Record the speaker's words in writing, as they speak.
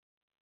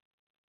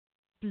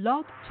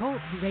Blog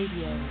Talk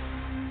Radio.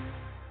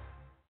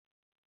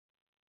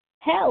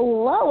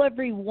 Hello,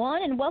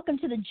 everyone, and welcome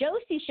to the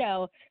Josie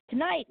Show.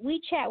 Tonight,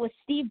 we chat with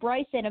Steve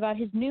Bryson about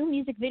his new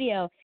music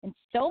video and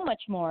so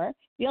much more.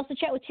 We also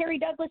chat with Terry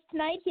Douglas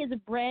tonight. He has a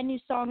brand new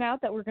song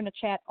out that we're going to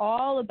chat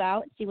all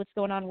about and see what's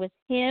going on with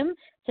him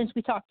since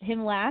we talked to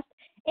him last.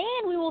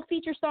 And we will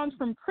feature songs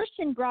from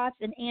Christian Gratz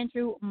and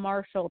Andrew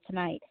Marshall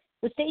tonight.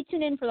 So stay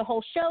tuned in for the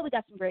whole show. We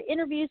got some great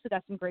interviews. We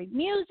got some great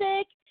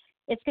music.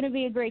 It's going to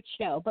be a great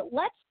show. But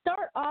let's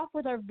start off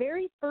with our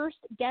very first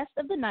guest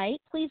of the night.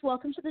 Please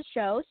welcome to the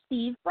show,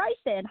 Steve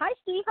Bryson. Hi,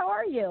 Steve. How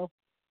are you?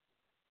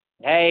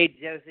 Hey,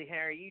 Josie. How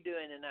are you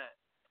doing tonight?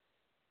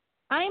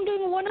 I am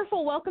doing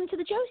wonderful. Welcome to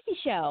the Josie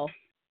Show.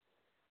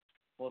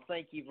 Well,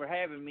 thank you for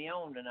having me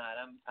on tonight.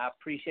 I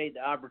appreciate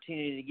the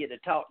opportunity to get to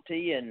talk to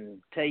you and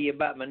tell you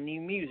about my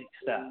new music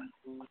stuff.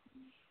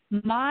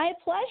 My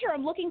pleasure.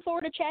 I'm looking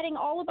forward to chatting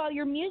all about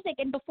your music.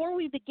 And before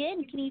we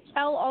begin, can you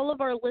tell all of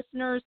our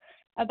listeners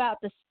about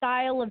the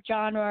style of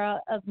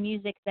genre of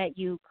music that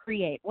you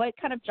create? What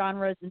kind of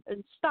genres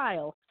and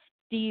style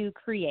do you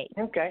create?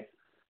 Okay.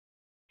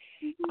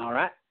 All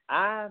right.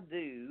 I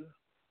do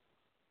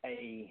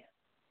a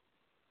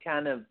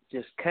kind of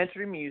just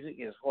country music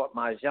is what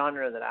my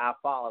genre that I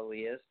follow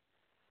is.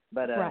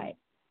 But right.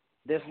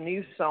 This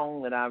new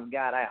song that I've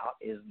got out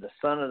is The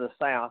Son of the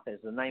South is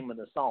the name of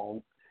the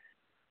song.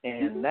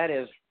 And that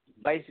is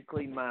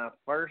basically my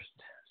first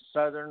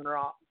Southern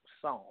rock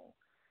song.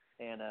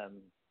 And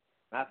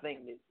I think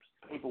that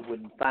people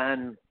would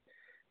find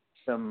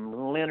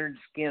some Leonard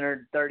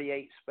Skinner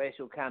 38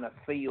 special kind of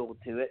feel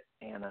to it.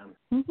 And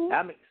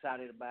I'm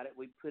excited about it.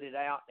 We put it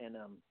out, and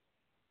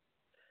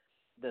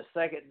the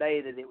second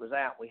day that it was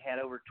out, we had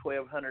over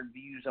 1,200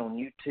 views on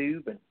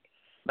YouTube. And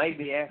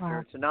maybe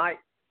after tonight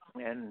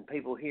and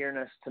people hearing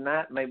us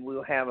tonight, maybe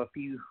we'll have a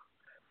few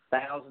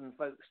thousand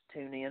folks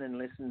tune in and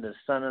listen to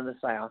Son of the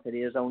South. It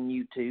is on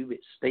YouTube.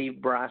 It's Steve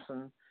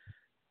Bryson,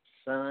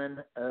 Son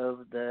of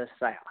the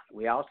South.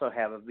 We also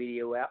have a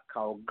video out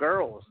called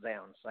Girls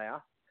Down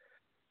South.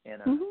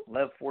 And I'd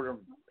love for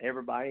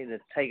everybody to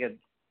take a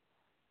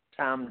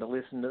time to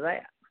listen to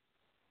that.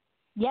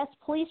 Yes,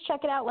 please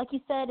check it out. Like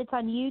you said, it's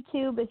on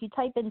YouTube. If you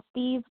type in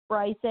Steve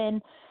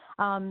Bryson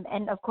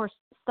and, of course,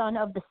 Son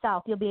of the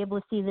South, you'll be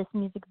able to see this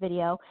music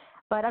video.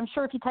 But I'm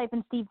sure if you type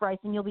in Steve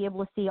Bryson, you'll be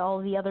able to see all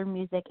of the other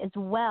music as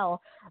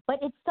well. But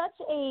it's such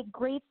a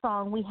great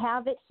song. We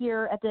have it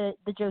here at the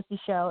Josie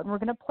Show, and we're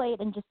going to play it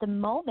in just a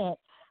moment.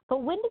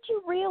 But when did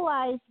you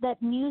realize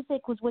that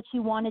music was what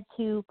you wanted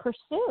to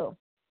pursue?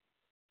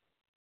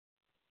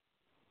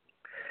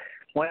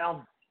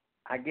 Well,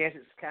 I guess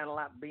it's kind of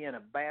like being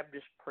a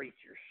Baptist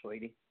preacher,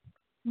 sweetie.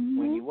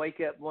 When you wake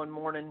up one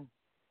morning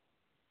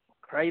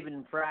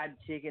craving fried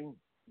chicken,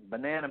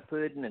 banana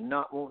pudding, and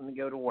not wanting to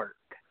go to work.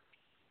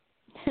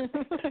 It's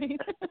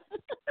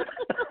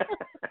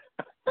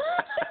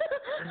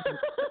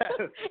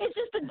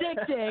just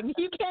addicting.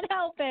 You can't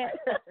help it.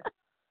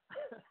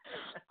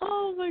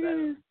 Oh my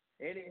goodness.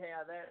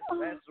 Anyhow,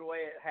 that's the way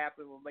it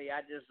happened with me.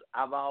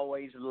 I've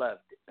always loved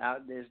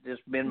it. It's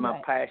just been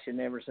my passion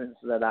ever since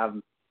that I've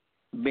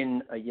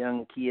been a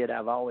young kid.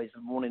 I've always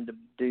wanted to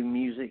do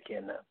music,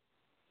 and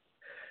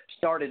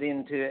started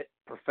into it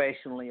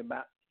professionally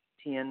about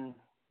 10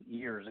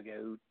 years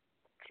ago,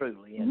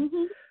 truly. And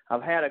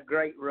I've had a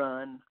great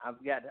run.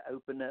 I've got to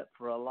open up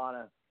for a lot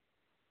of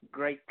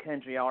great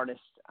country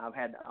artists. I've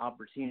had the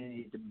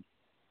opportunity to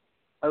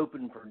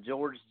open for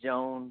George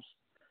Jones.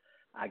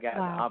 I got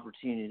the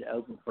opportunity to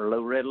open for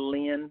Loretta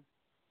Lynn.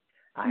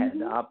 I had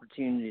the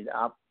opportunity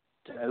to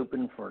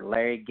open for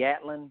Larry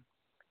Gatlin,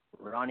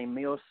 Ronnie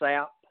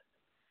Millsap,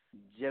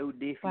 Joe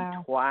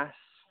Diffie twice,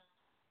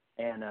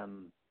 and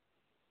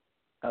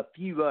a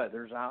few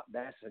others.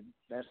 That's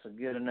a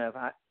good enough.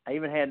 I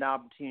even had the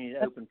opportunity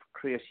to open for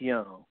Chris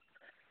Young,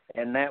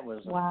 and that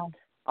was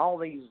all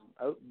these.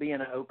 Being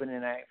an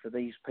opening act for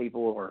these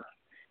people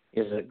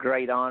is a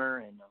great honor,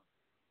 and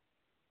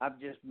I've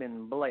just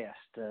been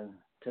blessed to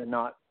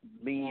not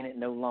be in it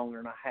no longer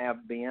than I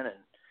have been,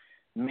 and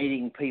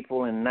meeting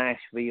people in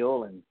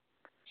Nashville and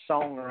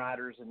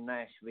songwriters in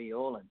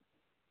Nashville,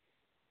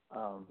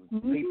 and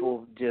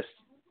people just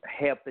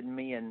helping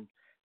me and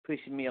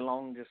pushing me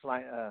along, just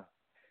like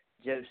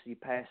Josie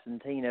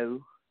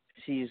Passantino.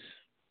 She's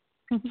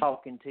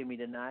talking to me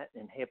tonight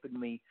and helping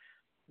me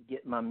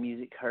get my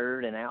music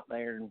heard and out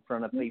there in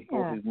front of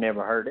people who've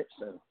never heard it.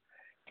 So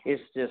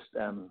it's just,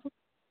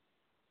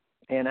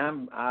 and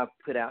I've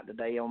put out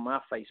today on my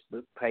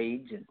Facebook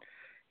page and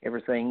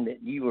everything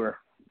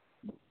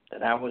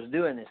that I was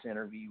doing this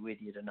interview with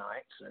you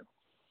tonight. So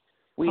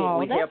we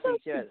help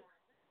each other.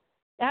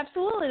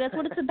 Absolutely, that's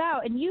what it's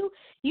about. And you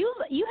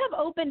have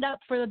opened up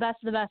for the best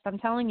of the best. I'm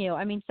telling you.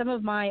 I mean, some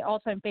of my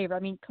all-time favorite.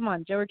 I mean, come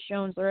on, George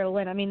Jones, Loretta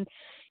Lynn. I mean,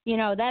 you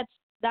know,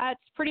 that's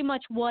pretty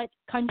much what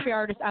country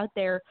artists out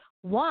there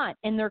want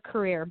in their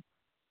career.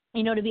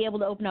 You know, to be able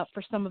to open up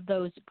for some of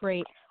those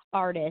great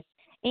artists.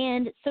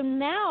 And so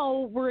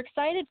now we're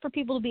excited for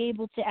people to be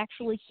able to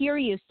actually hear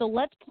you. So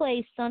let's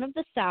play Son of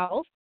the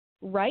South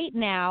right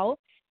now.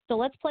 So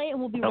let's play it, and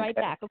we'll be right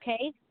back,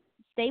 okay?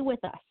 Stay with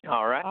us.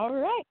 All right. All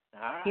right.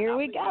 Here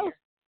we go. Here.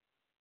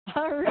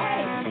 All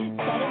right.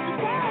 Set it to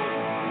sound.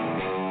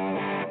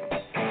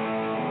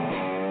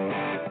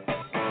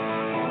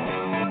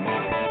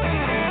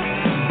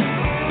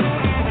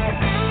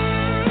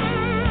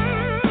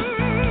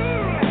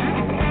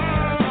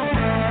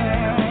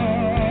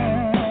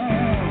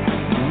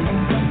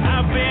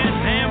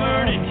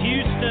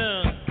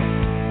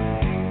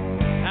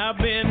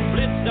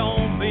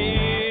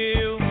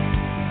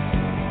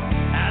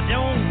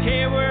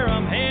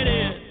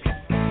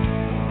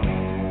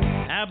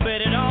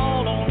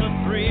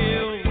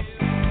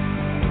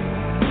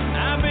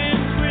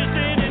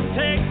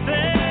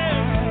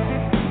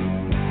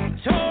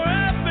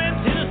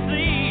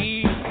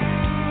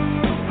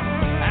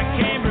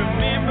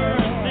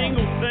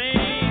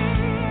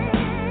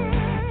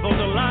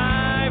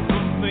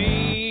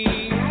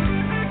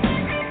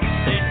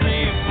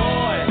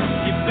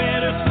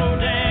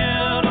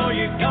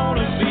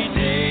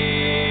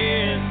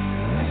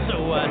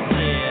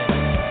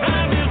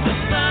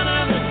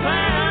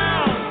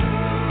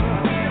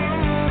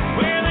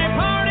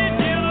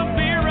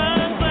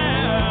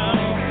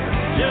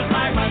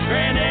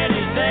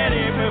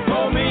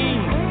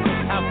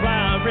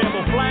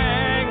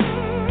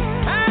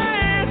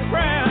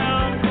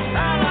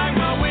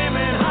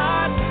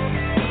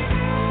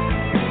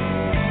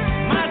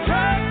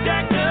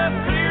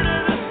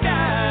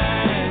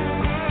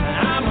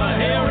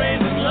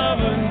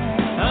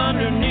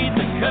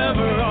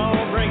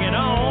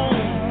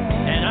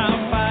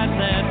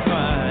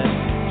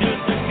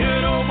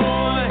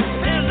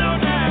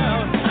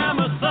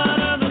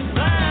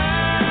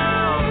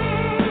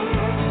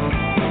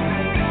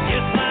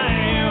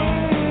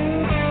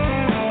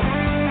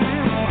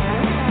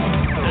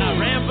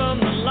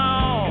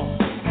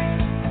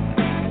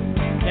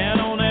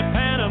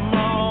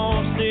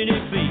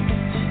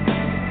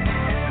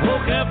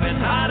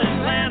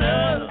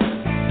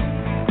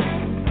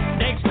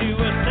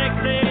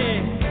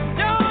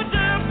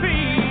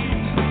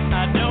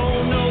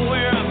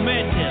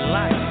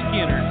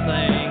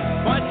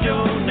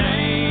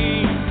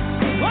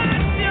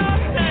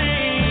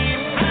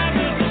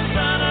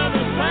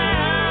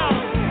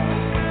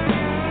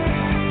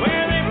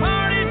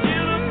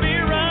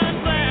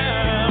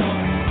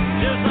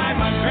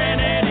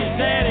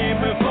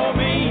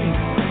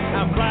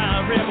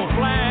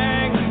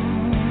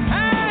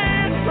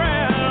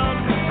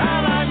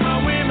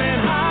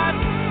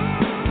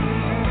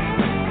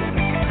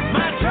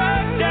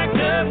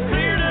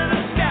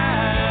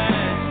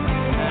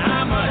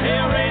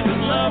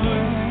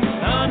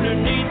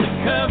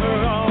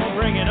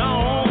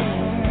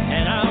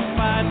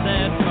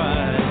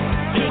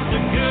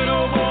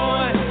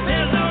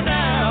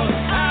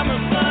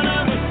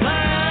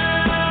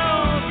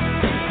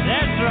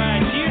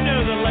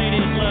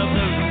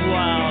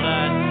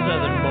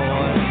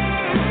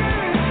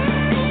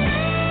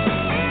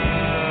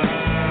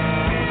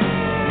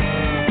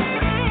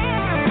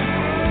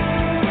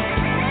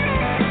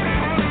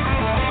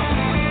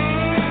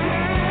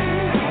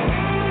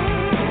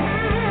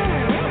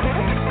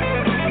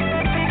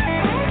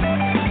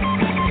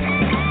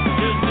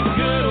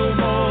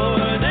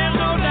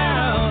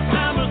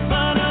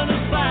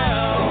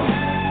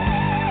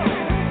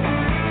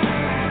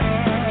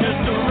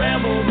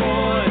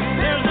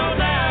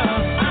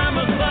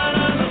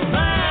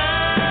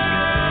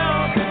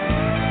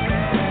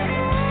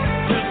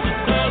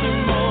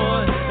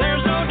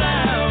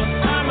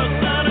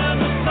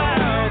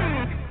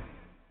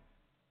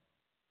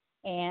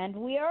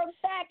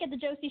 The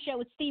Josie Show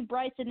with Steve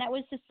Bryson. That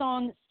was his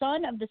song,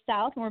 Son of the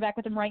South, and we're back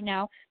with him right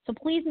now. So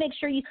please make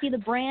sure you see the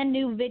brand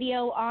new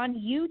video on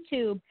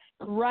YouTube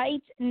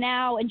right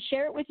now and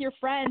share it with your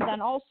friends on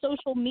all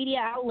social media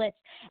outlets.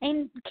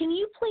 And can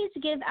you please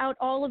give out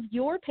all of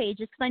your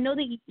pages? Because I know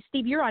that,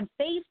 Steve, you're on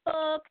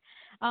Facebook.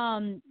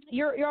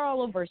 You're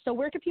all over. So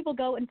where can people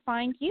go and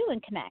find you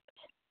and connect?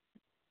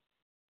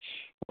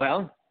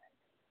 Well,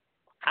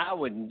 I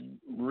would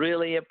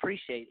really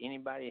appreciate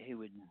anybody who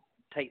would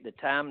take the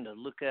time to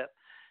look up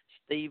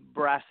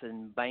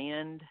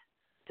SteveBrysonBand.com,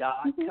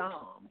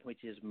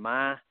 which is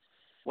my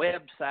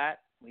website.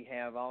 We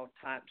have all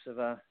types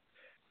of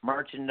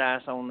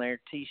merchandise on there,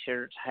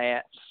 T-shirts,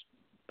 hats,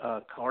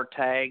 car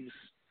tags.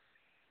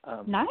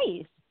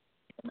 Nice.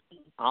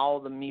 All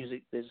the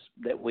music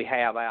that we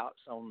have out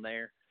on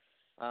there.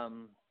 We're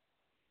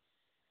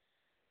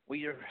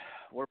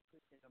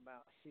pushing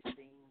about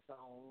 15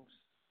 songs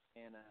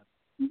and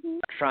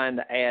trying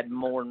to add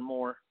more and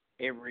more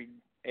every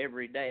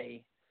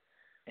day.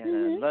 And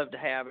I'd love to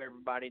have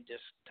everybody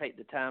just take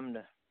the time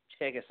to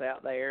check us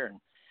out there.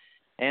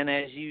 And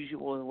as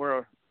usual,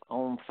 we're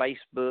on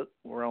Facebook,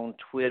 we're on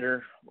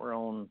Twitter, we're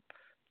on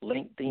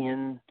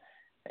LinkedIn,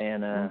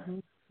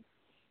 and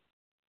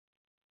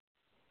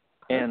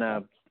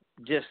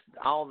just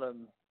all the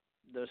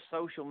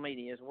social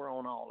medias. We're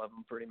on all of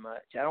them pretty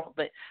much. The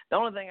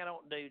only thing I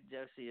don't do,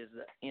 Josie, is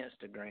the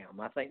Instagram.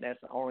 I think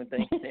that's the only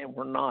thing that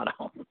we're not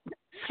on.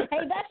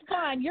 Hey, that's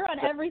fine. You're on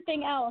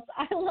everything else.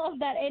 I love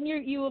that. And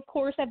you of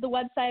course, have the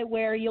website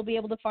where you'll be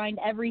able to find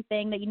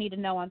everything that you need to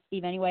know on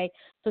Steve anyway.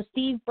 So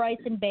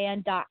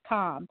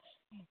stevebrysonband.com.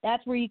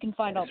 That's where you can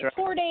find all the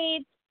tour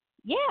dates.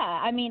 Yeah,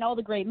 I mean, all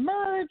the great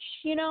merch,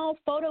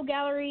 photo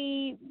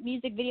gallery,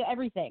 music video,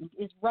 everything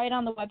is right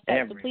on the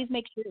website. So please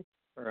make sure.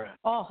 Right.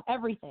 Oh,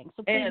 everything.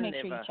 So please make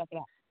sure you check it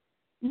out.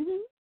 Mm-hmm.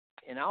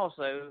 And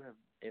also,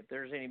 if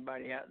there's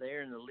anybody out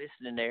there in the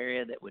listening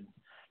area that would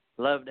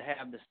love to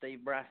have the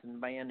Steve Bryson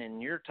Band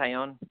in your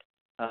town,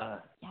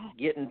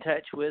 get in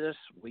touch with us.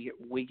 We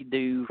can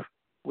do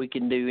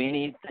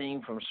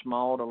anything from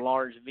small to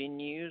large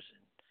venues.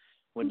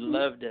 Would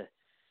love to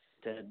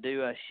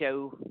do a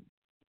show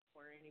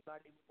where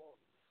anybody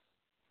wants.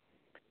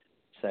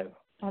 So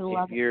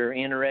if you're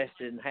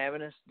interested in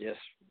having us, just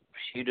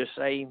shoot us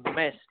a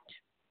message.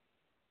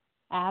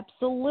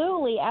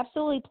 Absolutely.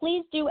 Absolutely.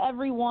 Please do,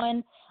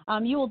 everyone.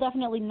 You will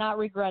definitely not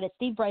regret it.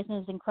 Steve Bryson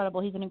is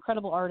incredible. He's an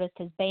incredible artist.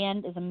 His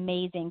band is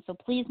amazing. So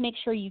please make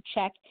sure you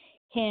check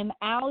him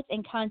out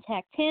and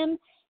contact him,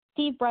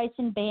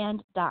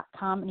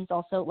 stevebrysonband.com. And he's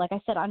also, like I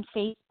said, on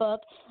Facebook.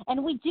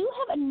 And we do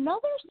have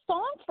another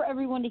song for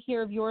everyone to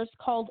hear of yours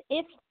called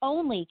If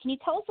Only. Can you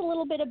tell us a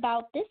little bit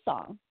about this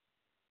song?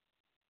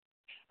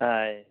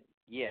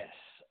 Yes.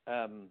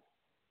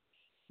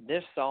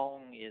 This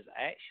song is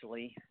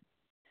actually...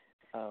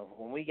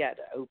 when we got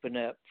to open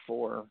up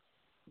for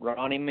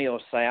Ronnie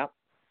Millsap,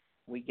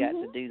 we got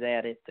to do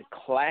that at the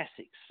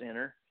Classic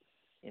Center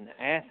in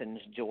Athens,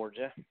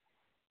 Georgia.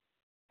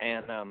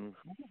 And, of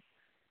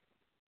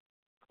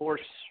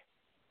course,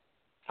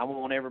 I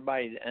want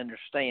everybody to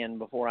understand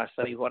before I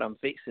say what I'm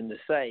fixing to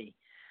say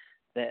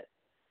that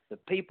the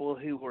people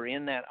who were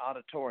in that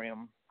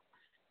auditorium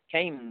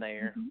came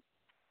there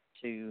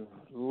to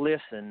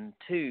listen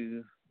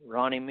to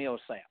Ronnie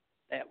Millsap.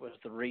 That was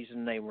the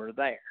reason they were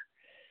there.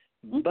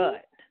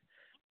 But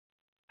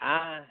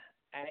I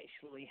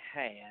actually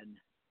had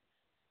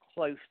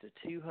close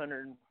to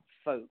 200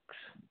 folks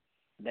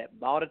that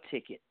bought a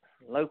ticket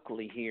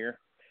locally here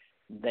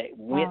that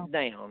went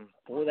down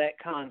for that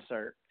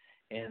concert,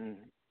 and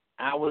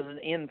I was an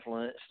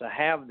influence to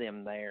have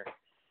them there.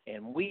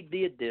 And we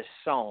did this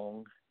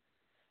song,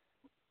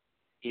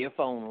 If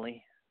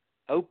Only,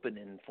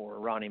 opening for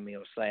Ronnie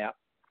Millsap.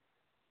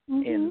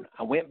 And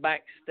I went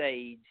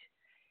backstage,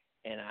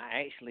 and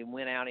I actually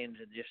went out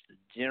into just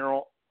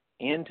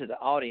into the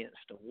audience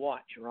to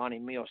watch Ronnie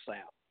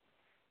Millsap.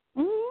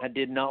 I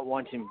did not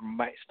watch him from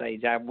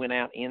backstage. I went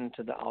out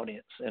into the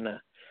audience, and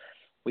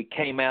we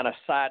came out a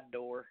side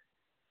door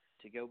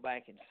to go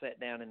back and sit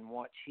down and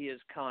watch his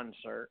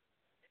concert.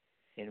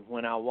 And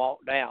when I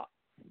walked out,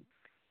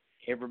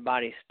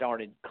 everybody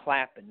started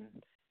clapping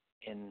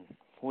and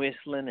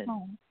whistling.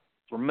 And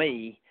for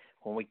me,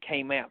 when we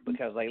came out,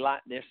 because they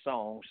liked this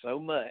song so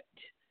much,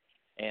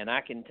 and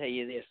I can tell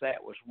you this,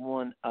 that was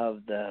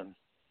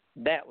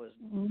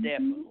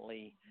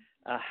definitely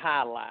a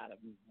highlight of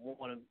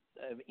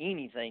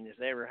anything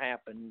that's ever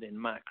happened in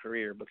my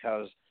career,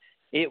 because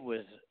it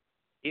was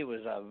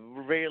a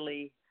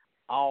really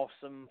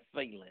awesome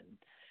feeling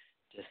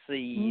to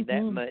see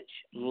that much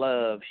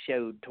love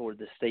showed toward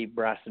the Steve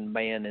Bryson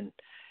Band. And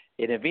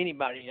if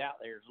anybody out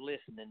there is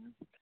listening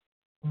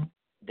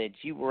that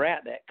you were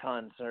at that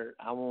concert,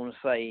 I want to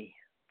say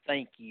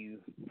thank you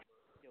for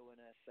showing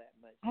us that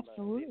much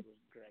love. It was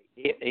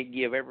great. It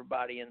gave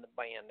everybody in the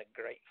band a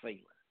great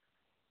feeling.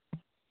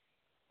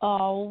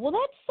 Oh, well,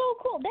 that's so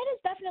cool. That is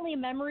definitely a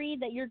memory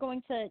that you're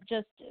going to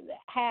just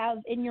have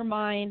in your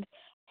mind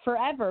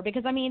forever,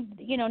 because, I mean,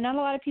 not a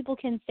lot of people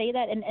can say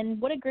that,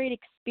 and what a great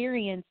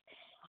experience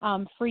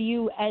for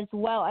you as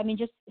well. I mean,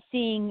 just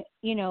seeing,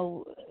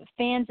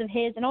 fans of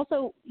his, and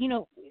also,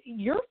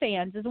 your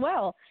fans as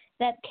well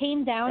that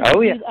came down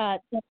to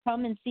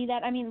come and see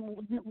that. I mean,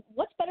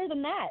 what's better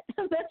than that?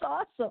 That's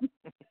awesome.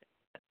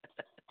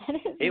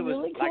 It was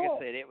really like cool.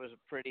 I said, it was a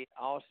pretty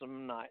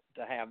awesome night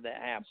to have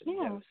that happen.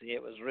 Yeah. Josie.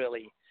 It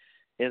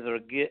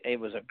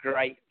was a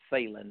great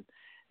feeling.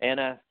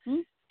 And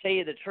tell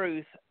you the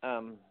truth,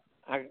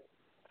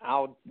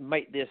 I'll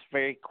make this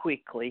very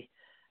quickly.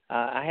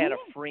 I had a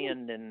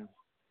friend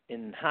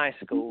in high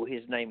school.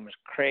 His name was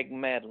Craig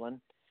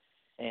Madeline,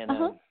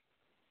 and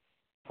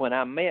when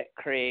I met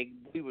Craig,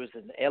 we was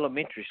in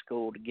elementary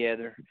school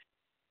together.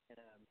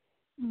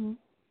 And,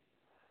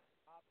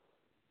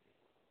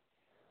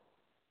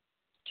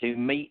 to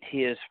meet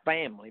his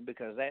family,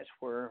 because that's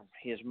where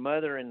his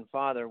mother and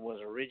father was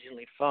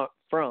originally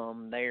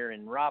from, there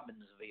in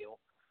Robbinsville.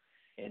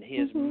 And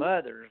his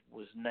mother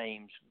was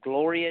named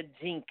Gloria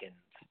Jenkins.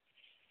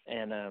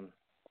 And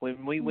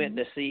when we went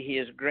to see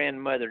his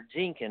grandmother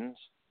Jenkins,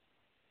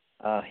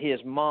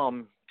 his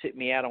mom took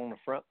me out on the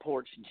front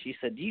porch, and she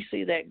said, "Do you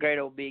see that great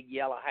old big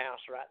yellow house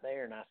right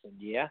there?" And I said,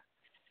 "Yeah."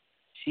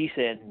 She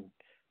said,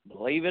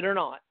 "Believe it or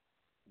not,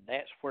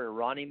 that's where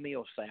Ronnie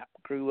Millsap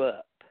grew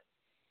up."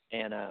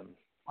 And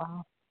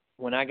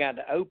when I got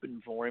to open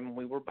for him,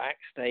 we were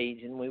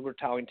backstage and we were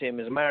talking to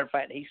him. As a matter of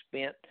fact, he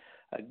spent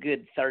a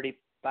good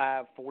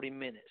 35, 40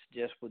 minutes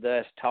just with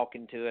us,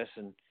 talking to us.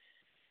 And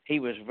he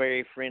was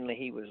very friendly.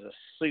 He was a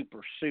super,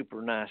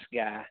 super nice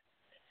guy.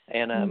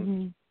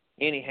 And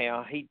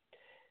anyhow,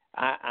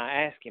 I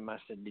asked him, I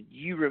said, did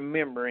you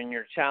remember in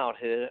your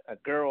childhood a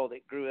girl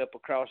that grew up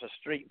across the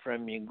street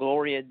from you,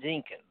 Gloria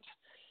Jenkins?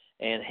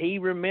 And he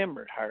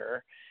remembered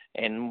her,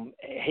 and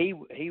he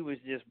was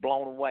just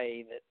blown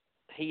away that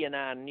he and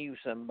I knew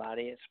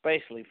somebody,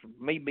 especially from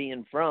me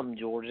being from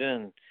Georgia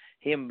and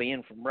him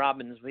being from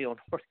Robbinsville,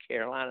 North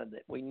Carolina,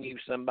 that we knew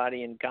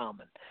somebody in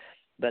common.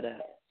 But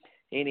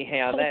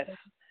anyhow,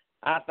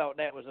 I thought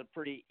that was a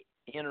pretty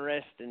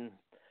interesting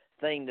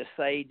thing to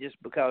say, just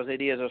because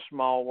it is a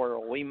small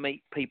world. We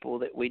meet people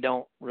that we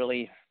don't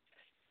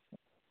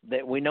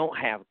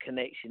have a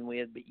connection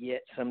with, but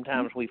yet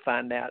sometimes we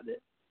find out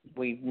that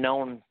we've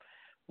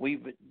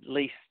at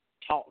least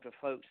talked to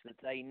folks that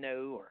they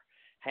know or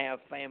have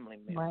family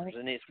members,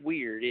 and it's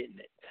weird, isn't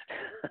it?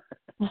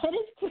 It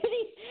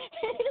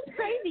is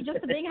crazy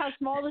just to think how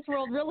small this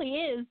world really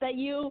is, that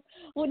you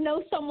would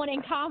know someone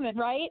in common,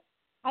 right?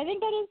 I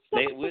think that is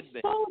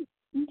so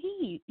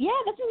neat. Yeah,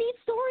 that's a neat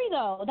story,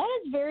 though. That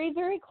is very,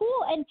 very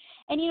cool. And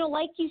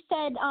like you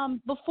said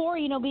before,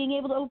 being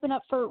able to open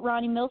up for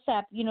Ronnie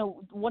Millsap,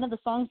 one of the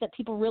songs that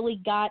people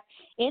really got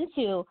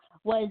into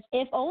was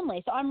If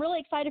Only. So I'm really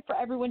excited for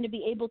everyone to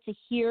be able to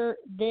hear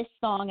this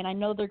song, and I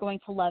know they're going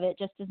to love it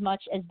just as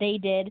much as they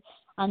did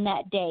on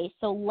that day.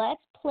 So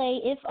let's play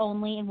If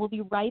Only, and we'll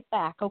be right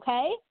back,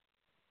 okay?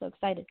 So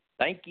excited.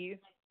 Thank you.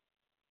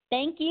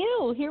 Thank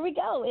you. Here we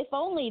go. If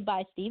Only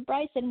by Steve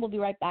Bryson. We'll be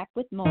right back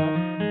with more.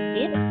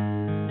 It's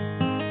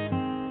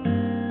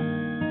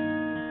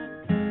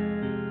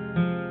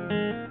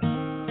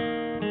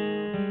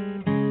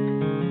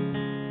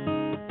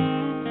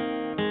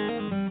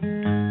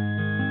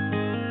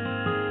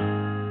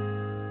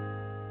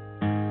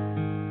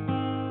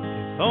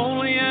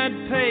only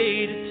I'd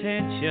paid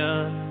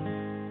attention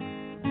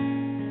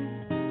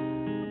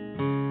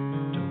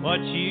to what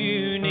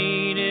you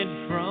needed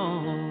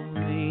from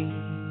me,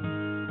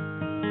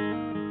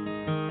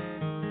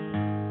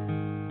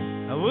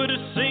 I would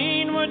have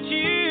seen what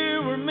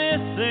you were missing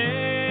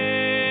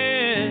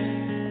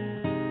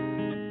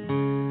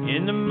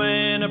in the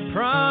man I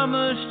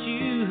promised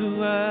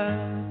you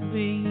I'd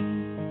be.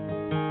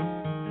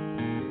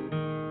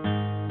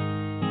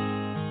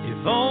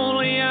 If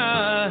only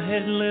I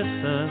had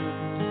listened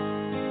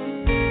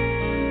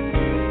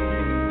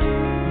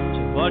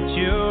to what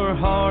your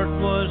heart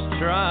was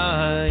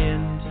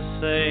trying to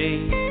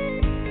say,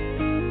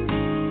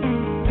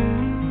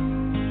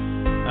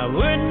 I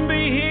wouldn't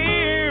be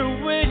here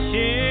wishing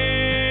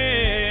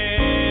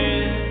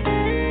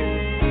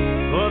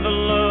for the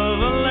love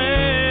I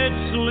let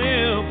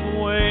slip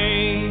away.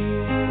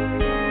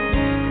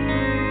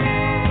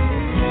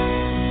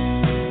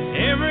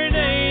 Every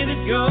day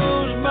that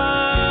goes by,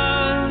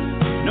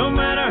 no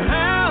matter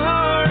how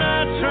hard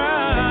I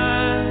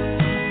try,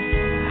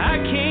 I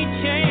can't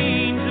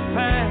change the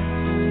past.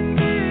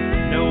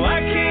 No, I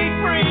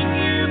can't bring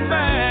you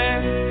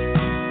back.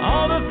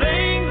 All the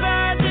things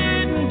I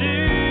didn't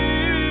do,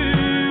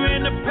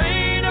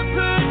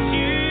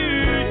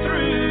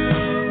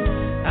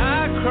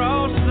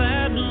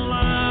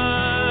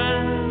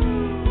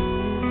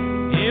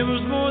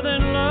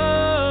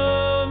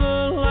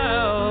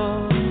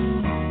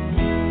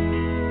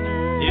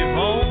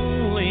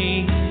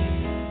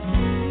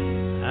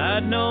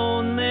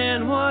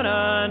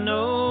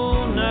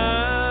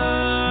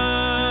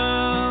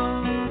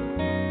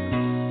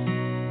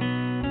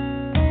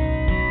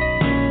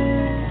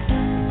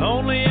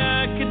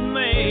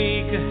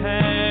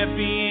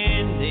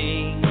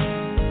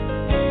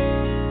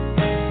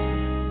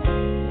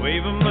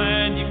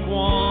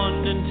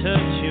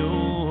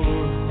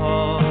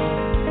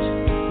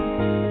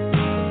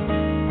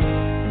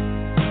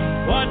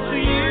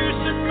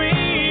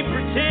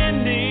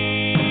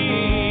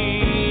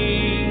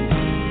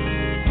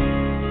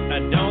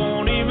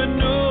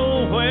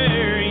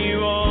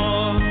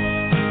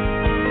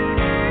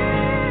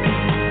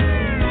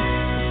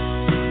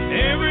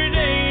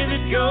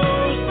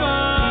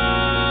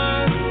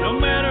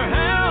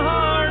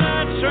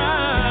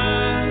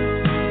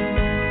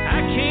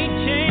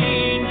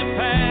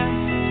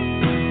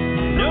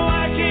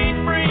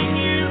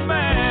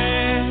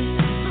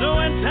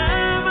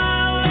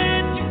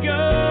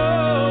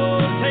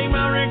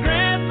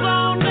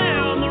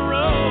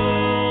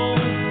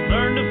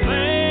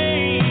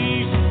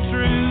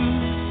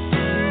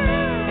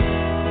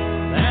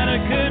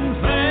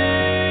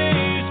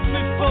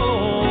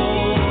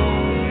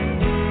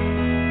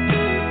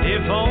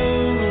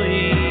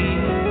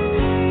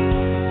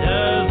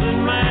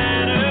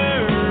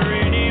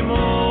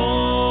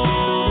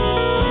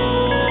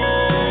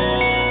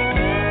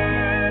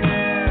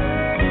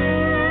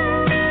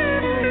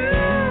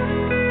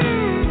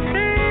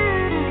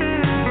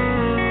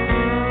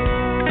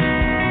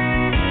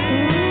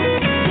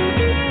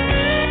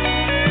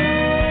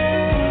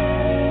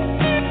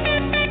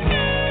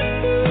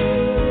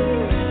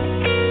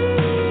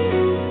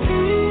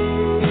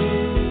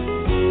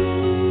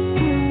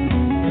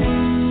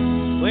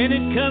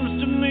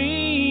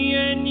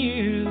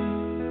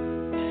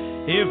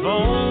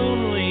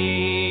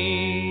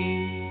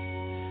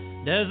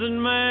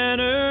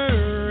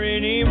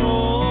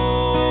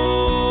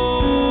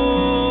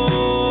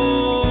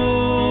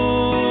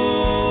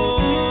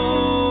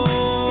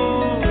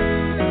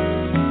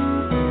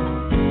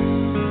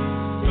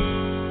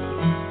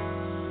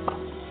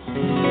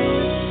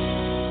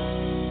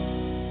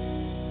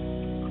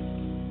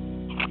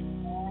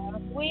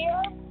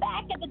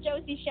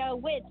 Josie Show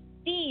with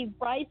Steve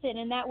Bryson,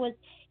 and that was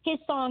his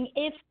song,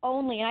 If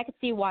Only. And I could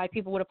see why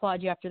people would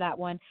applaud you after that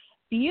one.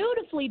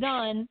 Beautifully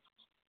done.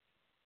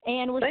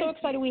 And we're so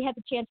excited we had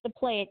the chance to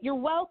play it. You're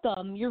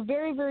welcome. You're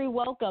very, very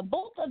welcome.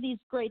 Both of these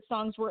great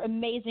songs were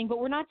amazing, but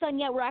we're not done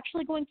yet. We're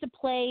actually going to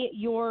play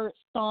your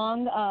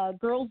song,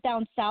 Girls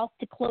Down South,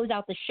 to close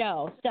out the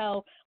show.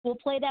 So we'll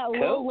play that a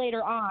little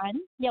later on.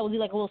 Yeah, we'll do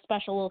like a little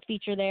special little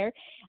feature there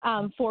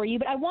for you.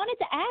 But I wanted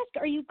to ask,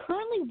 are you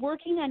currently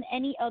working on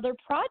any other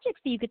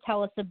projects that you could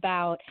tell us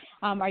about?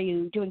 Are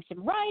you doing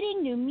some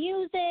writing, new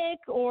music,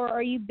 or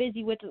are you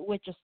busy with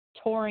just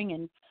touring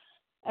and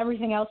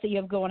everything else that you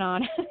have going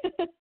on?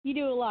 You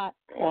do a lot.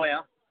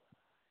 Well,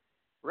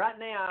 right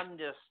now I'm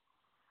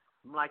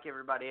like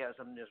everybody else.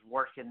 I'm just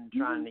working,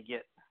 trying to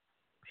get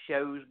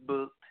shows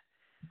booked,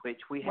 which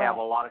we have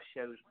a lot of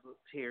shows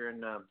booked here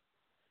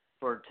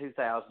for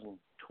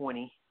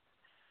 2020.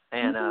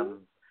 And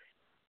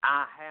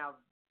I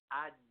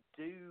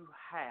do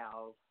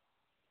have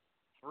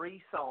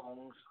 3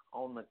 songs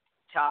on the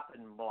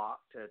chopping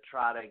block to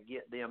try to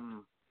get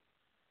them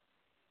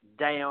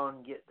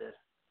down, get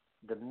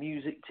the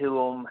music to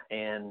them,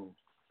 and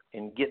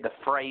get the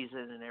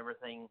phrasing and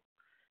everything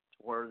to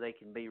where they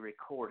can be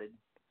recorded.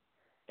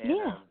 And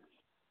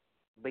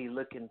be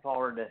looking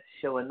forward to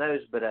showing those.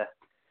 But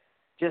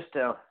just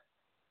so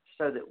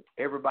that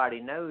everybody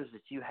knows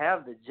that you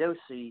have the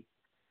Josie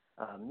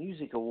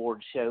Music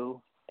Award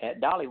show at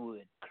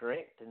Dollywood,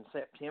 correct, in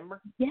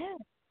September? Yeah.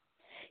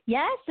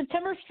 Yeah,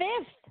 September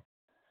 5th.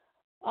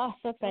 Oh,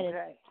 so excited.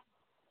 Okay.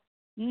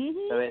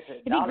 Mm-hmm. So it's at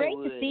It'd Dollywood, be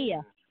great to see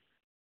you.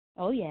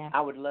 Oh, yeah.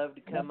 I would love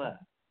to come up.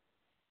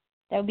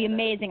 That would be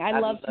amazing. I'd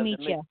love to meet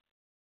you.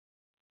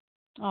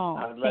 Oh,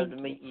 I would love to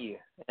meet you.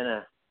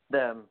 And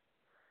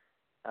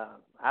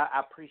I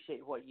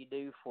appreciate what you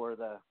do for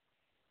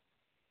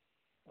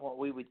what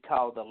we would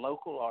call the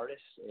local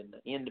artists and the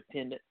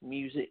independent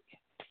music.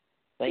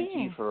 Thank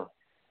you for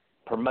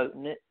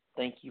promoting it.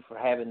 Thank you for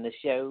having the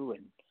show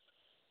and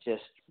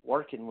just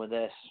working with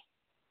us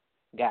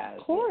guys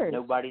that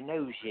nobody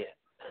knows yet.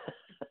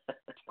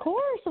 Of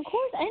course.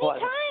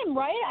 Anytime,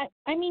 right?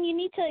 I mean, you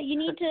need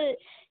to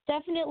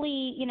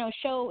definitely,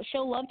 show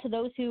love to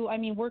those who,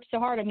 work so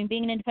hard.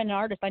 Being an independent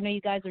artist, I know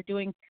you guys are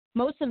doing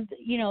most of,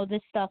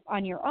 this stuff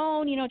on your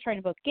own, trying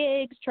to book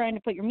gigs, trying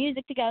to put your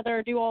music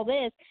together, do all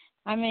this.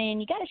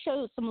 You got to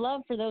show some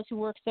love for those who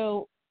work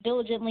so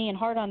diligently and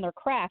hard on their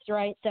craft,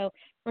 right? So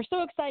we're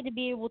so excited to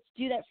be able to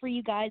do that for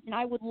you guys, and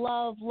I would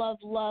love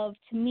to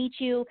meet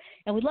you,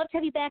 and we'd love to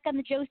have you back on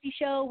the Josie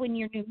Show when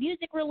your new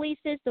music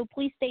releases, so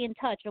please stay in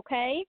touch,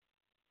 okay?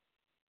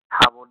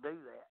 I will do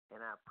that,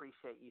 and I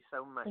appreciate you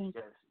so much,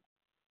 Josie.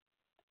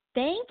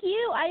 Thank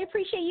you. I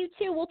appreciate you,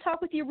 too. We'll talk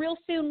with you real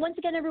soon. Once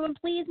again, everyone,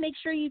 please make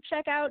sure you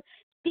check out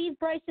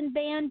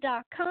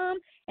SteveBrysonBand.com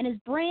and his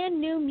brand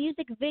new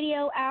music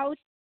video out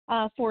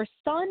for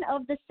Son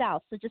of the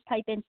South. So just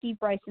type in Steve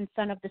Bryson,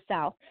 Son of the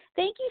South.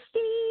 Thank you,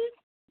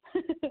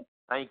 Steve.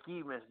 Thank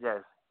you, Miss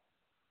Josie.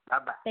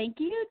 Bye-bye. Thank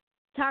you.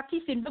 Talk to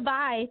you soon.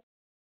 Bye-bye.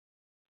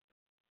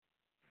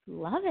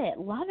 Love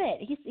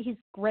it. He's a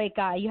great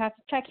guy. You have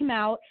to check him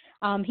out.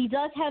 He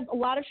does have a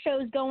lot of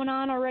shows going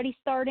on already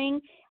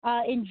starting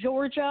in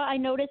Georgia, I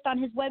noticed on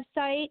his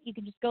website. You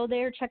can just go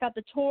there, check out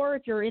the tour.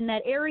 If you're in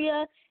that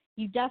area,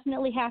 you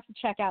definitely have to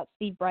check out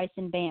Steve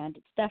Bryson Band.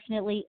 It's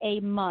definitely a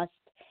must.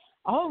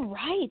 All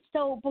right.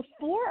 So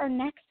before our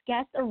next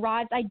guest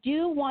arrives, I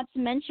do want to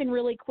mention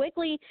really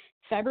quickly,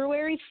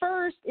 February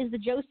 1st is the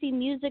Josie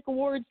Music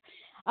Awards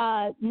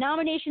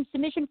nomination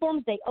submission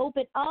forms. They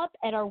open up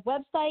at our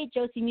website,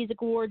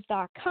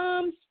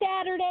 josiemusicawards.com,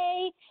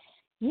 Saturday.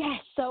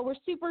 Yes, so we're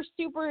super,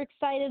 super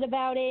excited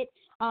about it.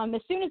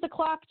 As soon as the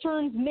clock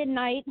turns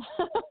midnight,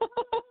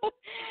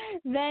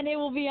 then it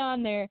will be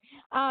on there.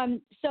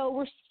 So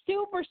we're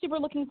super, super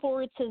looking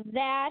forward to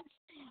that.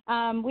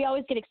 We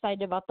always get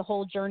excited about the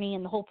whole journey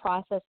and the whole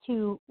process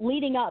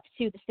leading up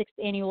to the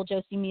 6th Annual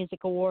Josie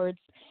Music Awards.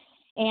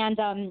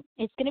 And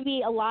it's going to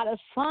be a lot of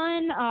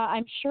fun.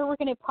 I'm sure we're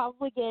going to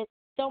probably get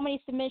so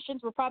many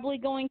submissions. We're probably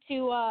going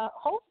to,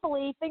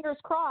 hopefully, fingers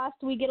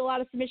crossed, we get a lot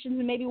of submissions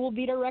and maybe we'll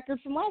beat our record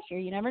from last year.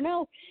 You never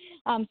know.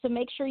 So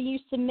make sure you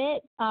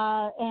submit,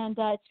 and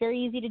it's very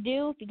easy to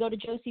do. If you go to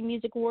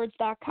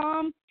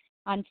josiemusicawards.com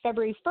on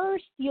February 1st,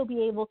 you'll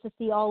be able to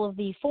see all of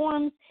the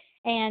forms,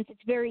 and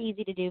it's very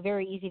easy to do,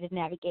 very easy to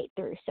navigate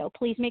through. So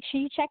please make sure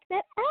you check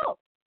that out.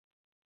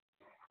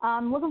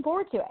 I'm looking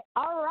forward to it.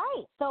 All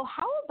right. So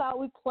how about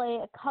we play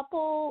a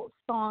couple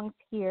songs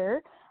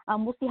here?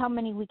 We'll see how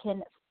many we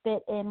can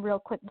fit in real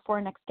quick before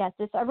our next guest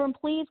is. So everyone,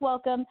 please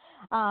welcome.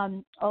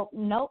 Oh,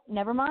 nope,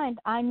 never mind.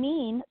 I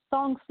mean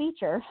song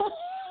feature.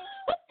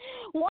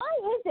 Why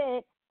is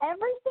it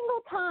every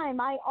single time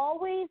I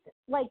always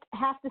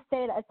have to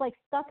say that? It's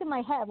stuck in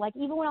my head.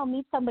 Even when I'll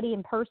meet somebody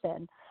in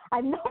person,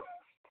 I've noticed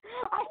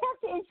I have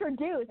to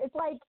introduce. It's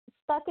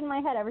stuck in my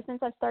head ever since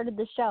I've started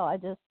the show.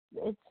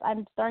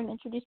 I'm starting to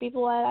introduce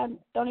people that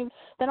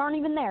aren't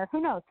even there.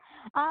 Who knows?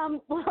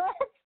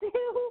 Let's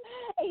do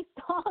a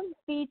song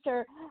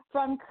feature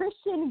from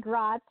Christian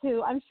Gratz,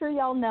 who I'm sure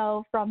y'all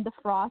know from the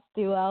Frost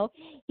duo.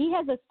 He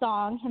has a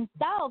song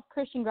himself,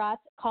 Christian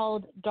Gratz,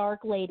 called Dark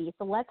Lady.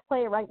 So let's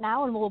play it right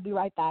now, and we'll be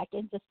right back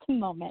in just a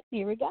moment.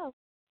 Here we go.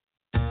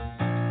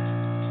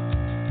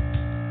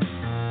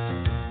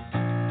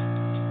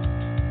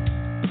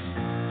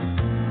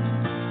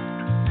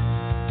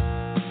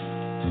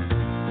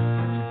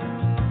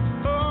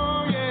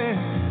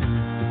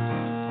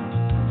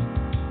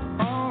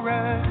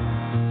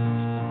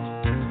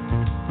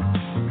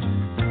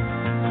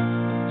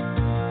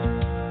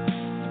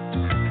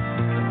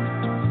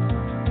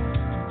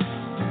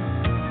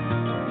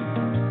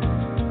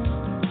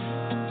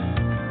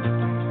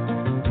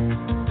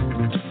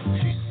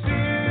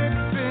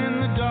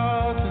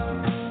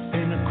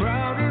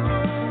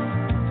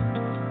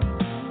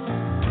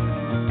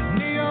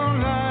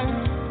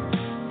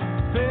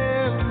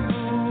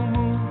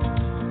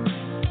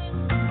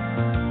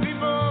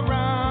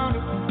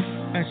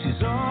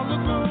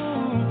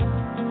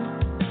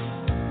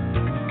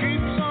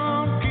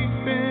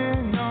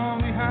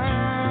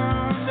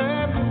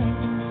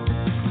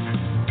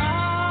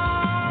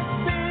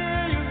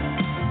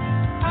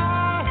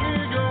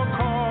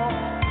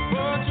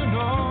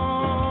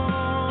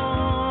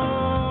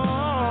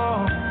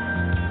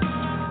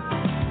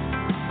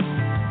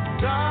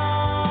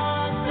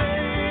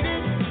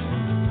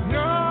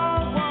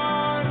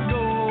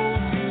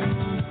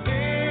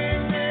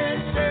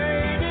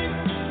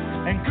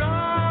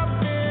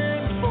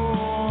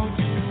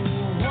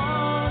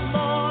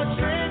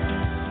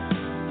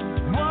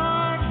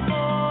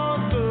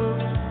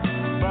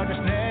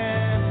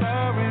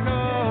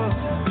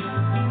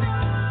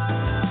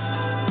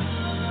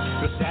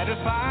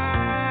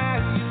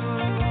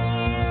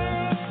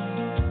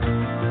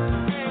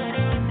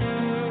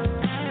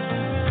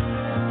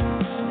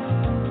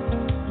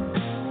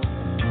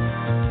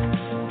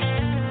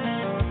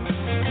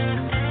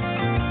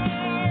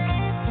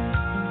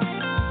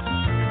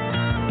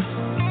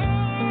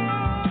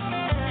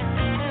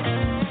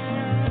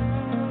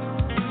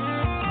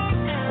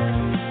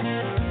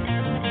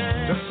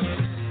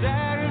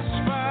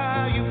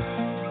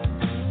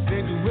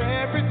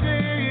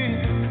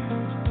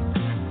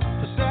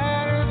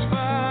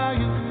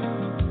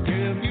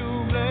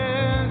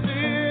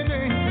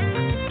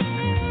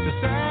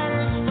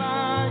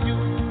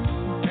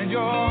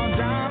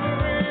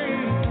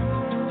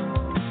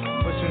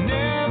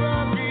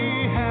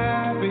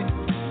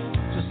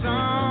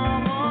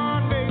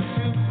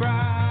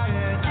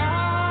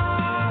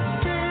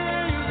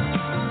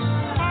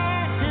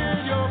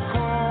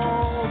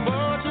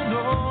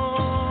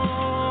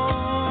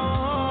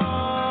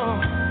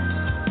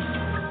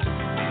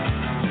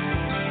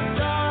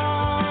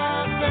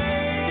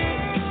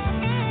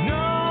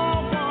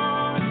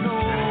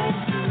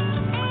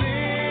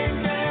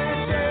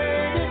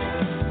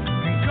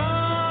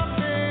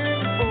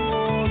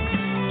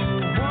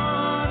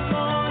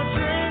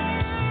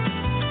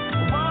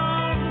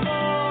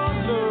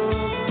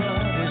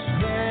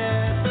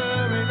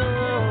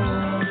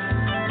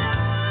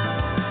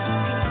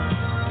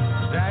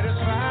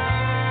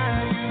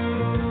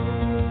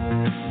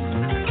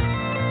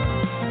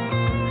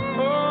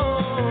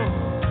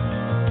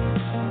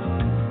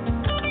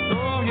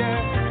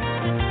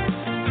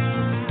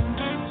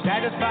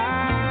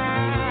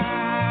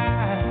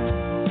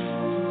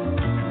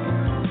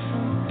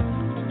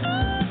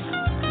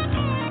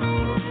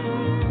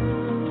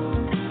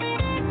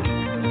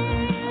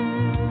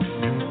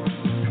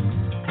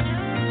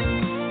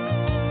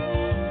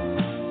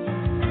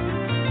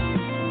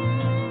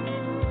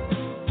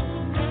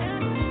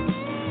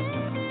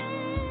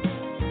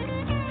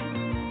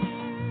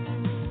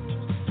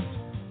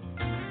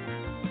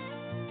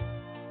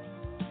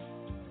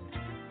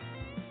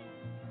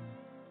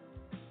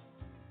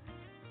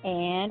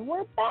 And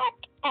we're back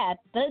at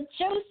the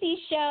Josie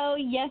Show.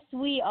 Yes,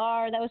 we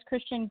are. That was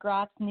Christian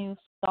Gratz's new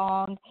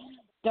song,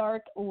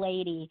 Dark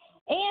Lady.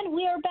 And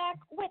we are back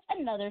with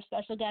another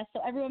special guest.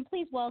 So everyone,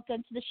 please welcome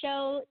to the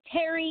show,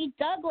 Terry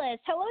Douglas.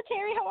 Hello,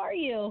 Terry. How are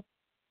you?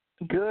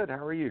 Good.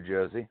 How are you,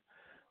 Josie?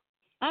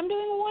 I'm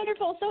doing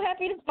wonderful. So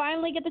happy to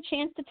finally get the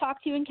chance to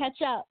talk to you and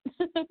catch up.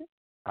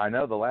 I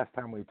know the last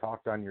time we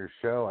talked on your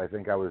show, I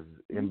think I was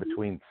in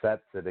between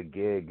sets at a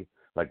gig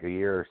like a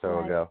year or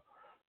so ago.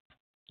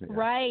 Yeah.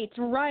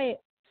 Right.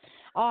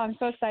 Oh, I'm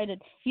so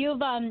excited. You've,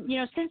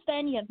 since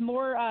then you have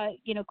more,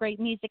 great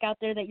music out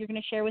there that you're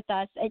going to share with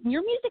us. And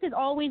your music is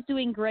always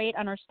doing great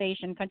on our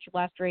station, Country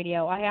Blast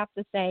Radio. I have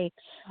to say,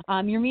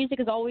 your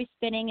music is always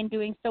spinning and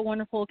doing so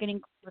wonderful,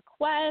 getting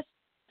requests.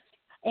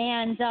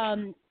 And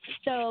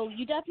so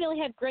you definitely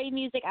have great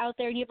music out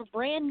there. And you have a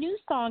brand new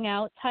song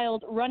out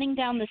titled Running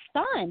Down the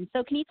Sun.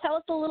 So can you tell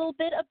us a little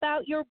bit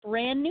about your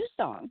brand new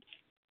song?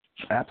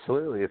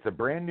 Absolutely. It's a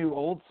brand new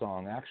old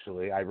song,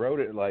 actually. I wrote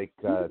it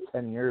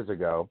 10 years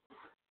ago,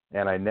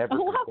 and I never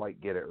could quite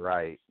get it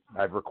right.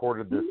 I've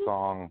recorded this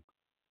song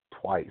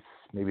twice,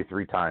 maybe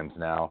 3 times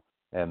now,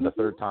 and the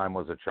third time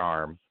was a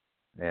charm.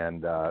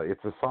 And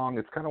it's a song,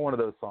 it's kind of one of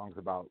those songs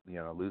about,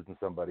 losing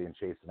somebody and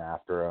chasing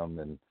after them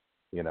and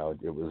You know,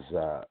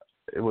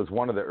 it was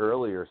one of the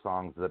earlier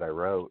songs that I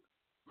wrote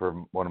for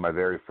one of my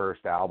very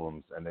first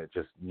albums, and it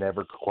just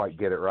never quite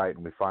get it right,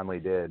 and we finally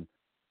did.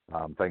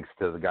 Thanks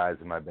to the guys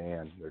in my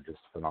band. They're just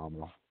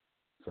phenomenal.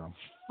 So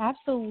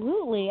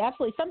Absolutely.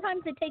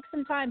 Sometimes it takes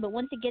some time, but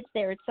once it gets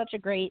there, it's such a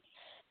great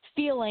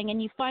feeling.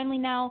 And you finally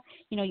now,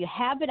 you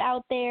have it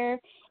out there,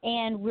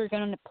 and we're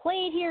going to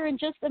play it here in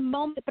just a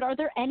moment. But are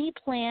there any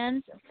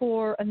plans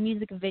for a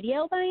music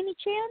video by any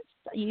chance?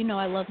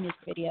 I love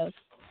music videos.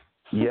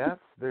 Yes,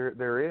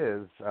 there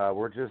is.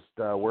 We're just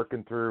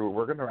working through.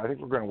 I think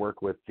we're going to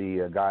work with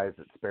the guys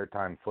at Spare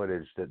Time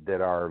Footage that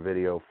did our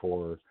video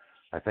for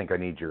I Think I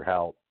Need Your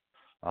Help.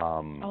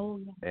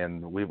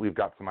 And we've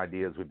got some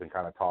ideas we've been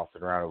kind of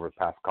tossing around over the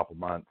past couple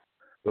months,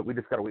 but we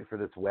just got to wait for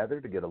this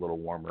weather to get a little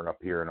warmer up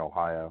here in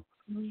Ohio.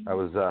 I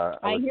was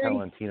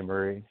telling Tina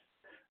Marie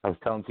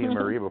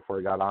before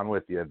I got on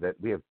with you that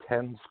we have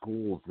 10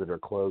 schools that are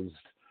closed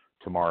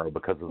tomorrow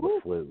because of the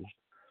flu.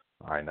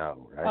 I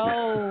know,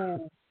 right?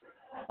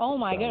 Oh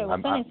my goodness!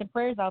 We're sending some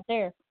prayers out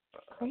there.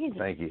 Crazy.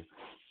 Thank you.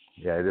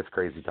 Yeah, it is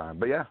crazy time,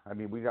 but yeah, I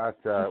mean, we got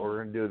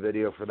we're going to do a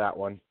video for that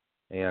one.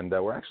 And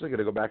we're actually going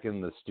to go back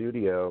in the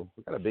studio.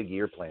 We've got a big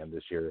year planned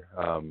this year.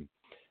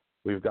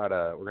 We're going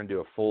to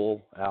do a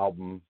full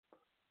album.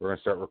 We're going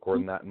to start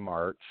recording that in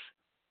March.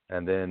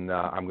 And then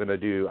I think I'm going to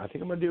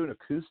do an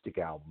acoustic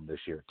album this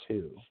year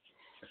too.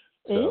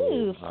 So,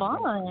 ooh,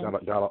 fun.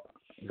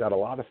 Got a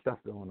lot of stuff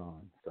going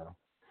on. So.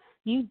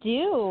 You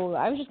do.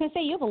 I was just going to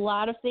say, you have a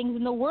lot of things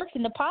in the works,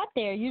 in the pot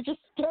there. You're just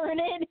stirring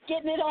it,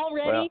 getting it all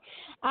ready.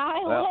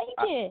 I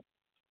like it.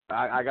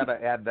 I got to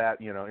add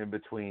that, in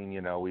between,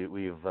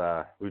 we've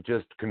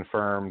just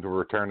confirmed we're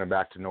returning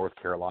back to North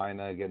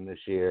Carolina again this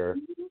year,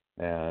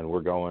 and we're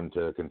going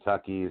to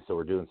Kentucky, so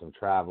we're doing some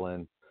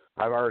traveling.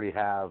 I already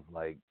have,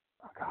 I'd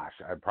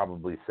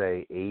probably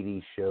say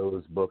 80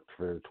 shows booked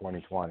for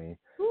 2020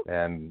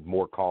 and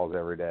more calls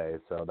every day.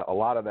 So a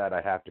lot of that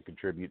I have to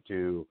contribute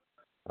to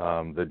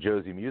the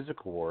Josie Music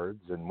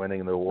Awards and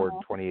winning the award in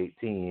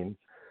 2018.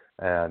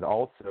 And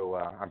also,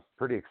 I'm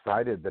pretty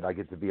excited that I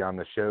get to be on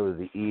the show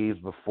the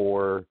eve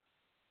before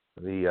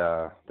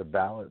the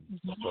ballots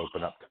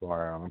open up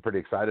tomorrow. I'm pretty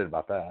excited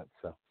about that.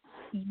 So.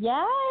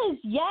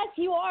 Yes,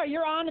 you are.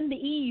 You're on in the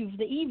eve.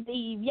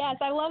 Yes,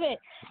 I love it.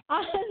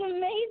 It's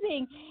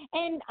amazing,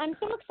 and I'm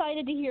so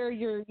excited to hear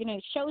your,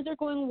 shows are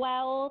going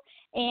well.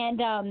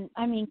 And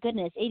I mean,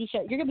 goodness, 80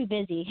 shows. You're gonna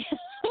be busy.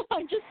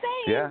 I'm just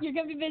saying, you're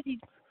gonna be busy.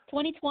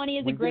 2020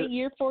 is a great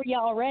year for you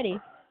already.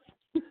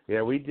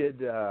 Yeah, we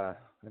did.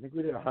 I think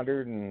we did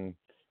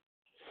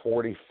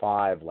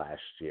 145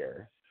 last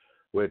year,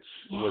 which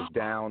was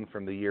down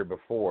from the year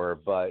before,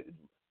 but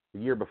the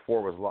year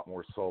before was a lot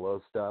more solo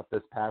stuff.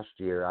 This past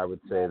year, I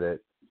would say that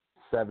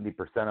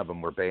 70% of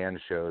them were band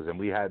shows, and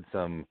we had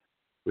a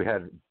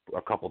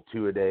couple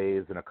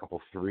 2-a-days and a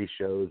couple 3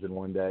 shows in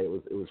one day. It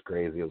was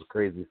crazy. It was a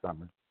crazy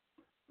summer.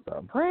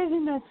 So.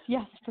 Craziness,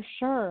 yes, for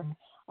sure.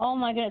 Oh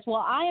my goodness.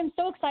 Well, I am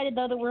so excited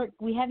though that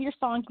we have your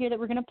song here that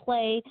we're going to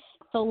play.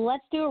 So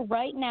let's do it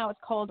right now. It's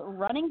called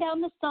Running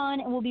Down the Sun,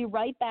 and we'll be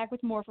right back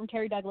with more from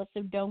Terry Douglas,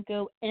 so don't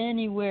go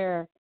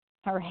anywhere.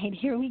 All right,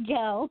 here we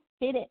go.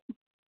 Hit it.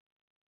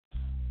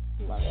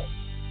 Love it.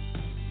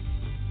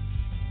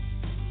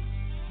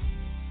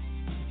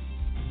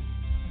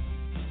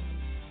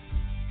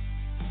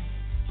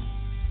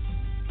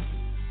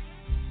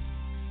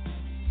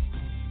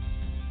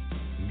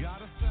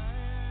 Got a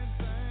sad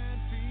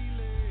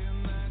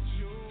feeling that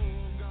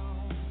you're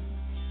gone.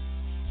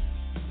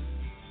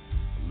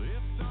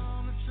 Lift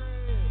on the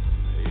trail,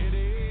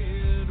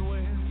 headed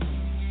west.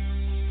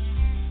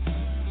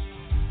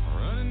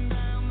 Running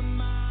down the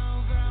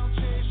miles, I'll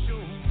chase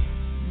your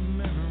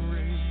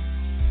memory.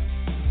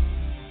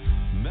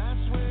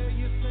 That's where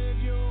you said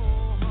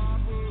your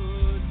heart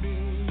would be.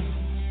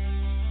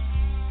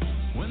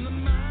 When the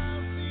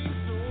miles seem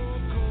so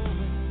cold,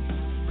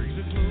 brings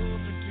it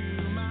closer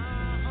to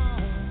my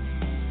home.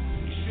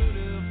 You should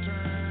have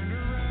turned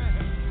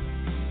around,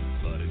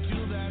 but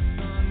until that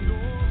sun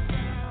goes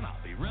down,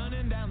 I'll be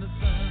running down the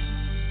sun.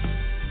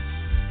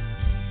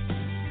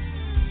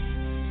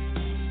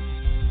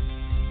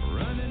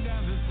 Running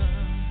down the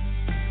sun.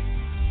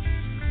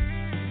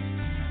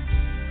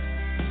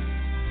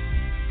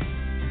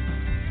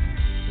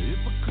 If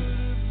I could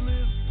have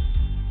listened,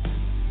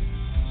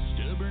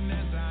 stubborn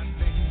as I've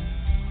been,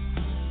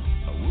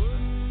 I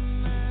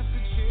wouldn't have to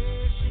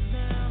chase you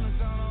down and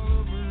start all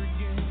over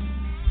again.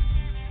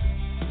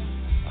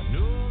 I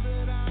know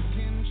that I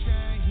can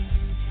change,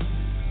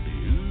 be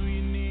who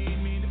you need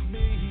me to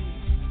be.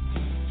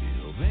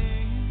 Till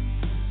then,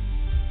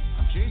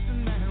 I'm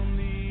chasing down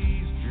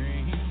these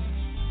dreams.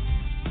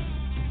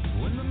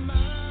 When the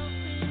miles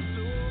seem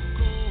so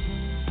cold,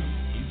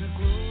 even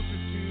closer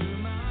to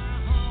my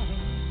home,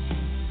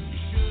 you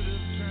should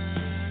have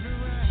turned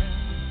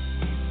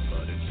around,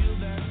 but until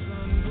that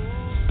sun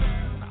goes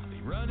down, I'll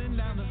be running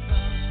down the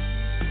sun.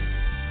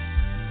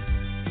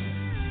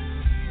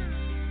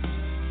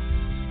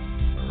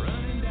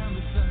 Running down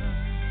the sun.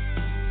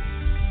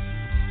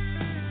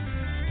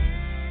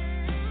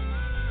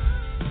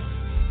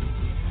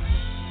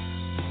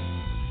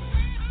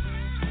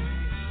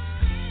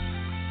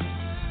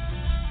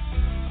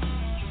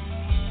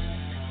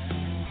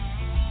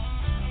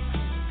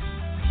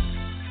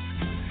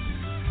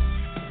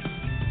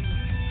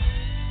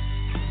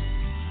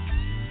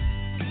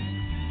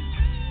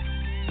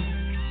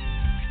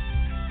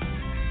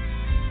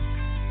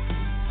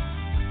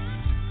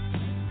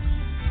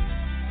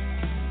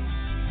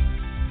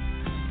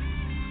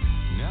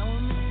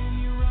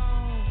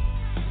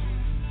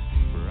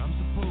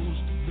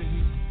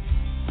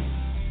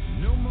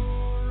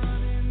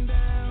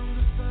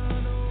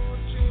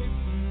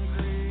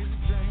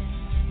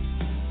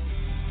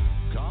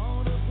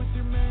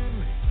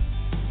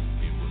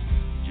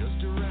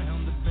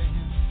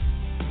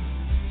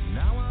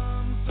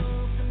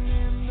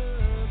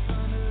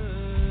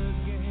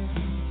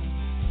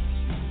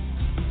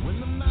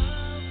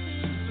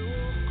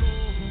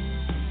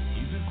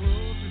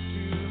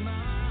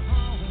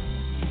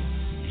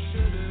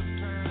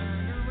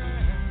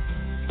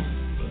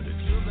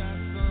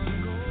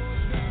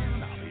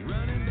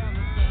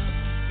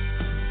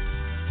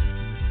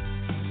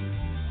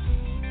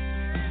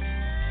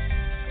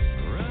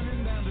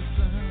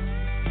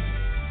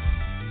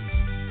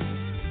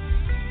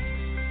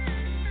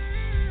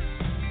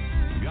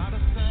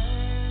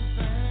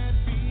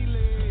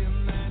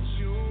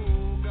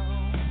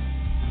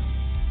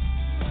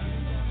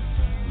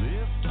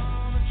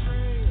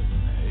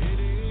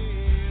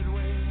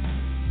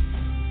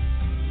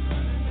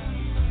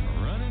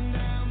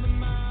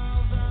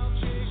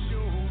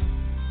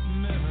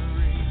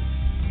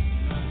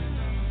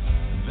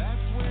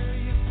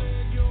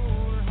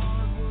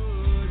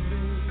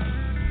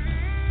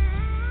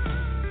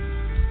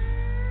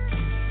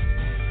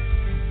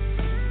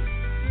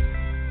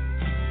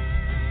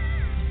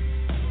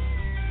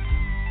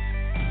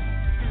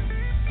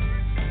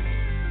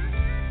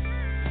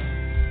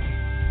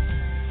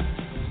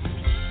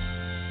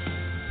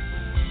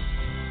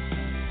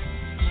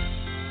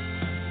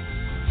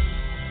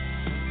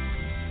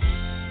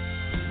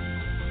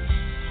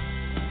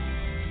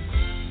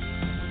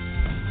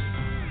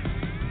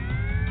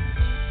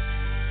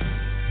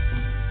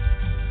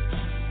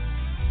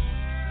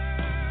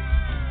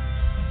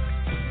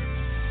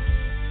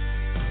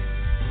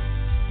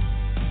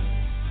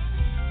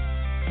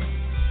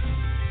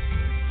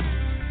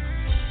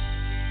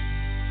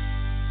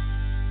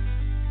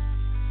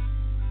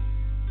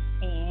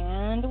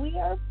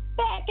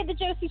 at the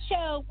Josie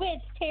Show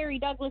with Terry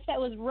Douglas. That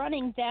was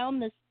Running Down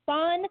the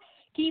Sun.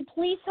 Can you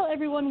please tell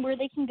everyone where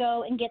they can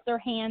go and get their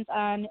hands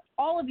on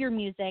all of your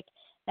music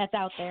that's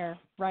out there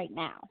right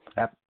now?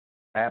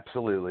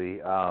 Absolutely.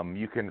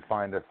 You can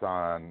find us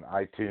on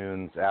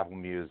iTunes, Apple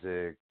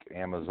Music,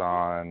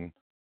 Amazon,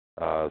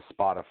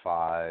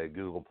 Spotify,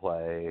 Google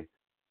Play,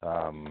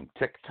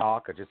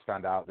 TikTok. I just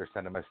found out they're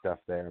sending my stuff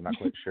there. I'm not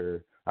quite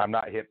sure. I'm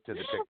not hip to the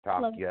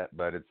TikTok yet,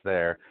 but it's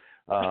there.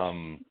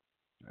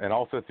 And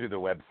also through the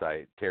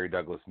website,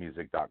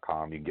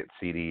 terrydouglasmusic.com. You can get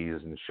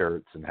CDs and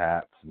shirts and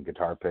hats and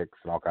guitar picks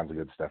and all kinds of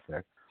good stuff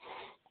there.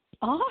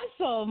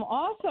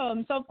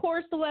 Awesome. So, of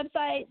course, the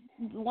website,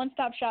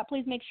 one-stop shop,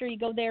 please make sure you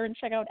go there and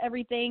check out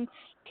everything.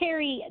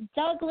 Terry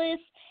Douglas.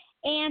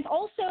 And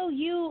also,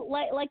 you,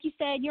 like you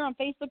said, you're on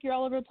Facebook. You're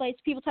all over the place.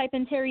 People type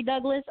in Terry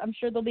Douglas. I'm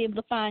sure they'll be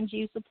able to find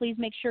you. So please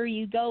make sure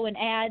you go and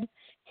add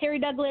Terry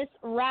Douglas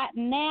right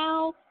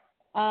now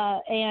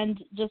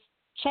and just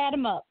chat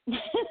him up.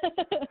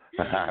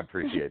 I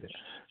appreciate it.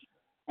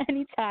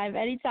 Anytime.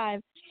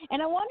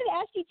 And I wanted to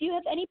ask you, do you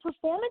have any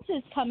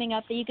performances coming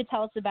up that you could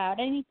tell us about?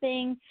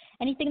 Anything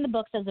in the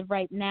books as of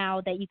right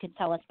now that you can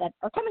tell us that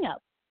are coming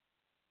up?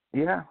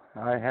 Yeah,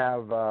 I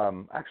have.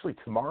 Actually,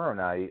 tomorrow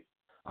night,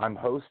 I'm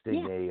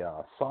hosting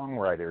a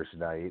songwriters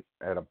night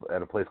at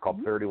a place called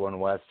 31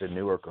 West in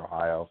Newark,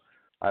 Ohio.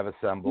 I've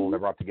assembled. I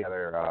brought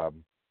together.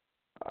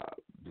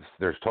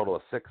 There's a total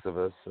of 6 of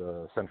us,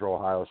 Central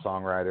Ohio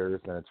songwriters,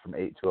 and it's from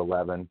 8 to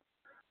 11.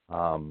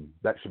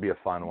 That should be a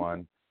fun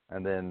one.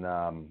 And then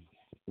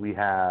we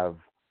have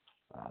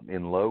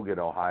in Logan,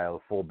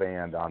 Ohio, full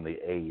band on the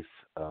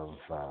 8th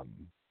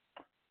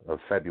of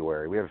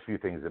February. We have a few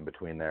things in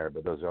between there,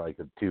 but those are like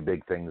the 2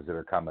 big things that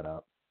are coming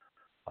up.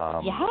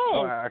 Yes,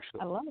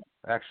 I love it.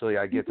 Actually,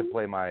 I get to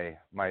play my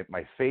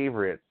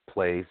favorite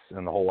place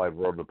in the whole wide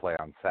world to play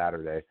on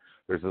Saturday.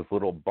 There's this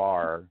little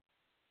bar.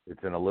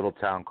 It's in a little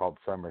town called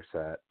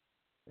Somerset,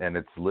 and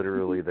it's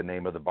literally the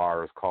name of the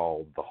bar is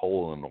called The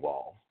Hole in the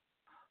Wall.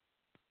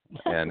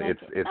 And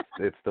it's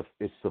the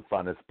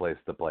funnest place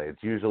to play.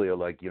 It's usually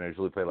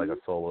usually play like a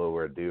solo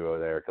or a duo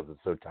there because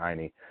it's so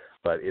tiny,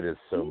 but it is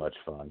so much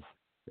fun.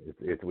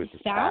 It's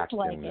just packed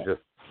and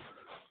just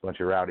a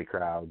bunch of rowdy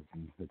crowds,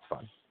 and it's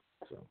fun.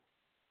 So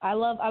I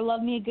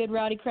love me a good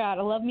rowdy crowd.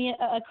 I love me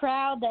a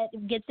crowd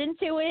that gets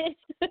into it,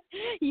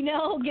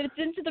 gets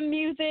into the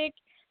music.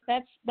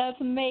 That's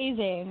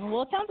amazing.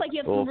 Well, it sounds like you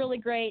have some really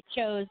great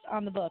shows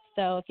on the book.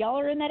 So if y'all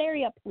are in that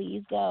area,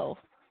 please go.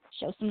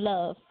 Show some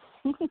love.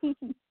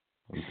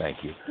 Thank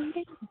you.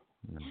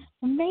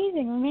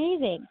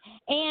 Amazing.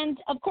 And,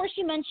 of course,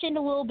 you mentioned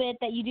a little bit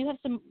that you do have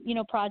some,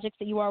 projects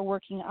that you are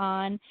working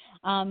on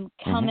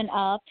coming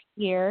up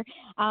here.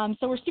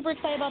 So we're super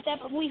excited about that.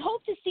 But we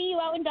hope to see you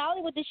out in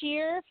Dollywood this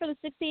year for the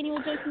 6th Annual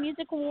Josie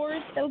Music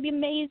Awards. That would be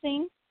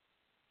amazing.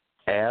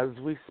 As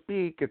we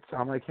speak, it's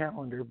on my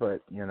calendar,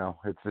 but,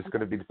 it's just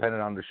going to be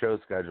dependent on the show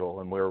schedule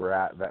and where we're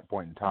at that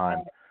point in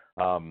time.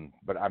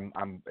 But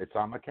it's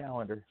on my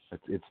calendar.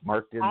 It's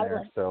marked in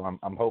there, so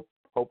I'm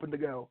hoping to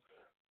go.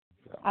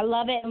 So. I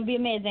love it. It would be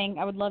amazing.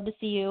 I would love to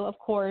see you, of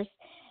course.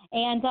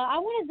 And I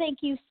want to thank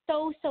you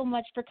so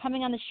much for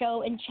coming on the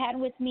show and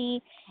chatting with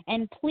me.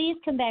 And please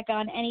come back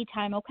on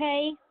anytime,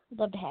 okay? I'd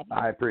love to have you.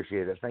 I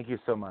appreciate it. Thank you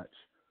so much.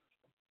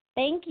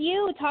 Thank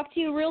you. Talk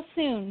to you real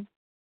soon.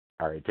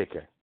 All right. Take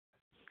care.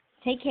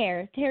 Take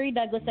care. Terry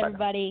Douglas, Bye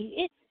everybody.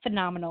 now. It's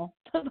phenomenal.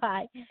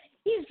 Bye-bye.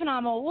 He's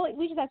phenomenal.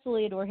 We just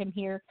absolutely adore him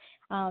here.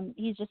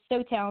 He's just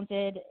so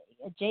talented.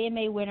 A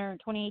JMA winner in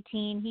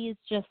 2018. He's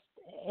just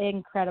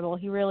incredible.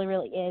 He really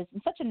is.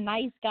 And such a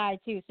nice guy,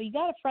 too. So you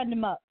got to friend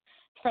him up.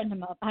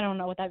 I don't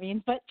know what that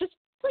means, but just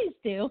please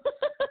do.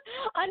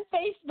 On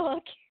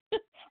Facebook.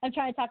 I'm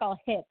trying to talk all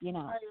hip,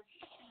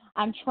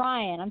 I'm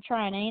trying.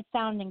 I ain't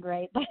sounding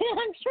great, but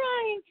I'm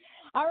trying.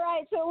 All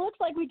right, so it looks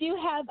like we do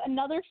have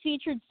another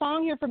featured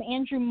song here from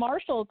Andrew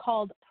Marshall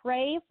called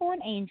Pray for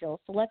an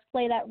Angel. So let's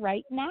play that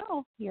right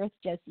now here at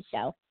the Josie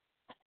Show.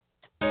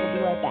 We'll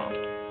be right back.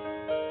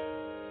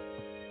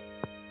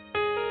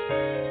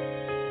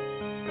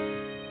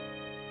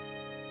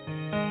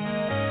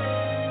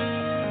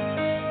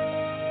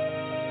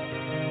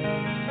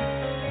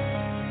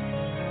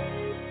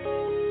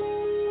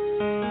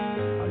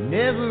 I'll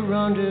never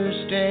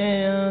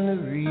understand the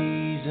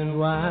reason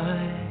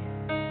why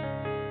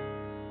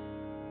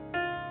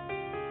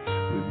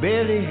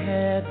barely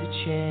had the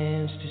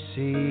chance to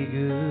say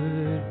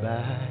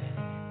goodbye.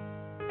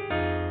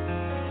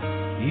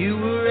 You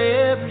were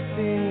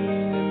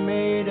everything that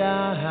made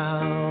our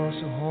house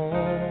a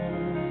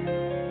home.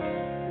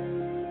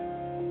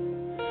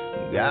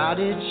 God,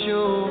 it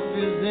sure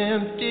feels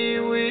empty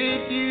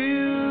with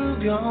you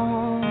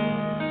gone.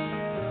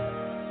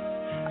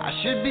 I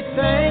should be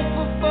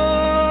thankful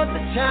for the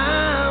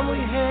time we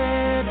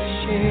had to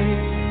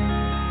share.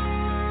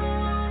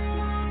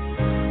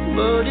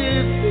 But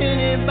if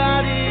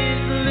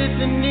anybody's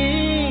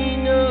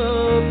listening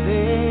up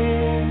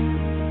there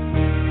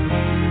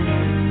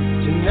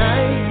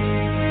tonight,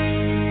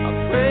 I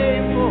pray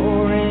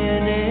for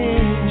an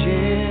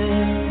angel,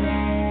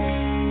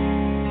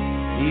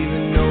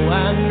 even though I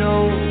know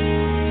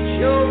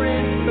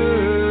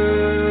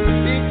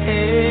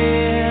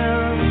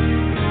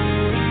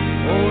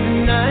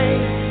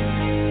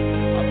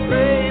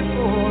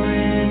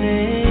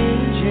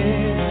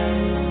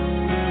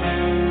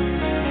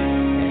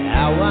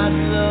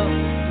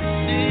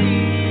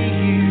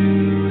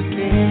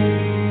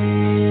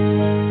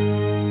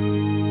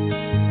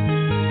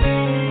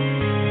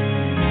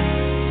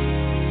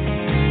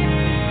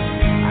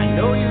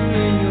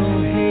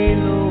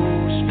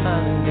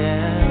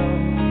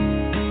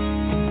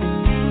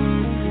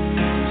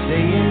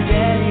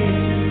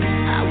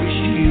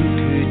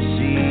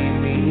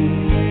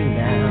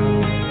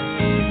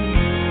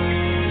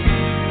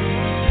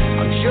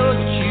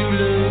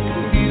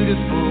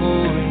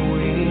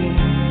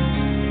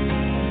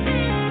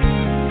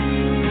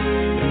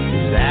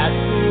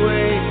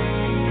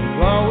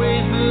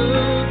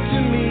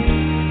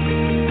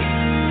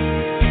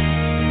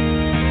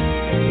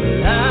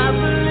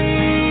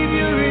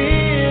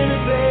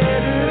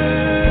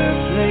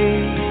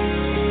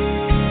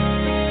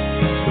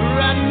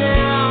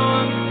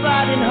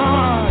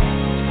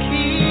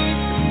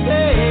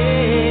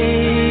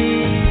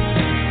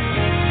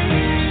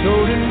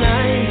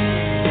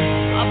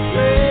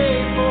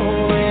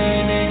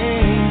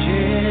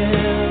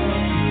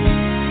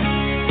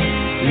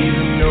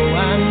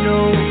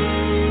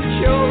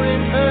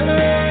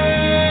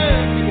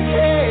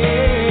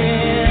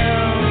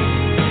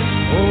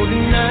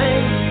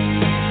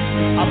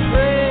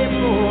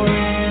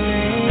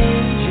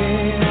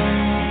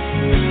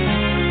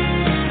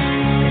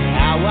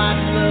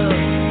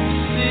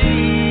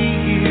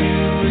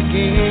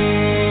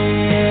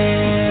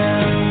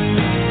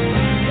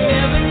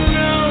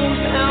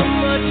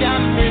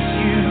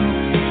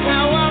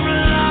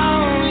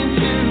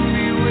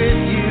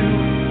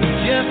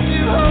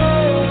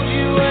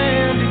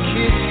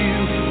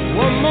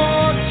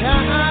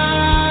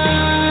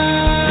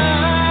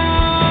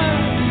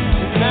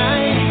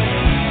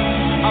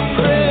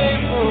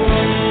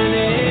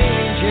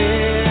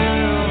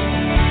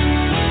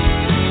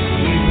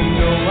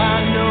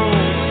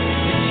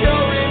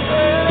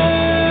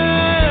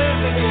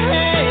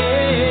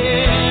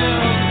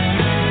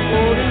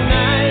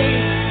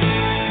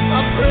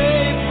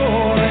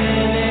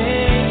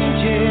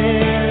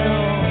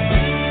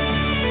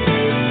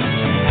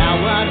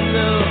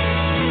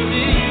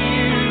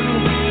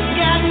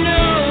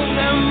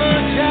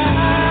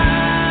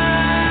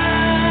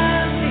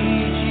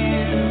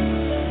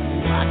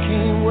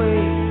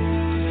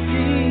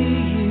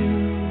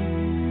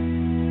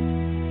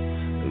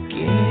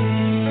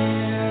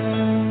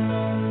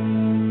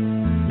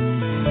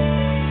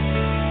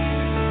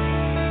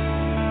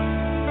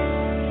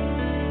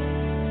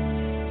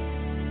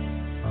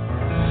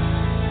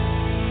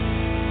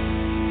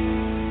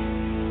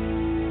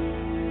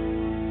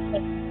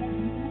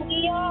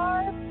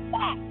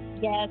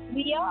Yes,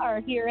 we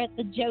are here at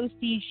the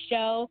Josie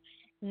Show.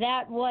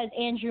 That was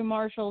Andrew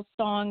Marshall's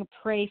song,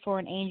 Pray for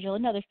an Angel,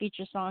 another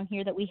feature song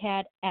here that we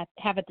have at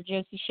the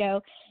Josie Show.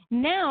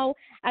 Now,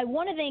 I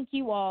want to thank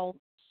you all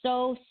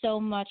so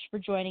much for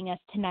joining us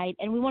tonight.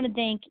 And we want to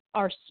thank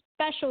our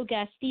special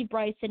guests, Steve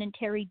Bryson and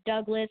Terry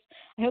Douglas.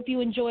 I hope you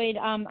enjoyed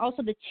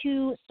also the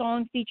 2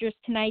 song features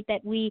tonight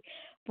that we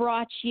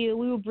brought you.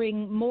 We will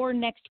bring more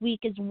next week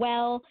as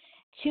well.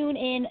 Tune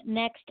in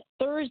next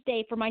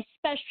Thursday for my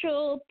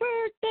special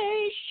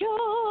birthday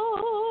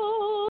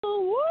show.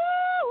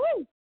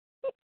 Woo!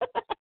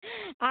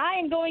 I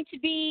am going to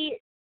be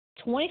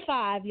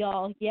 25,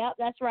 y'all. Yep,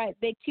 that's right.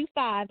 Big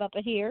 25 up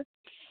here.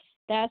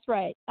 That's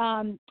right.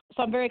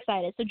 So I'm very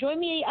excited. So joining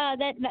me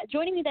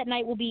that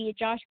night will be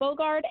Josh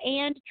Bogard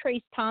and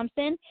Trace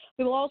Thompson.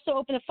 We will also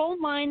open the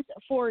phone lines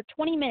for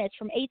 20 minutes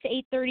from 8 to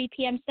 8:30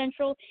 p.m.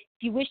 Central.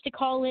 If you wish to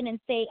call in and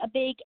say a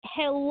big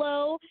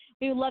hello,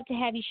 we would love to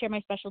have you share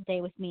my special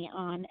day with me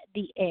on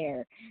the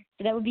air.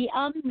 So that would be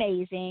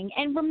amazing.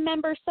 And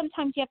remember,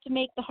 sometimes you have to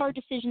make the hard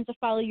decisions to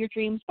follow your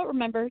dreams, but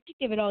remember to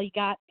give it all you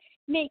got.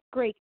 Make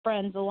great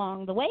friends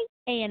along the way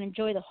and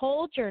enjoy the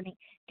whole journey.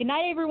 Good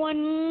night, everyone.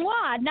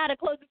 Mwah. Now to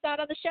close us out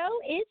on the show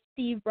is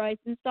Steve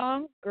Bryson's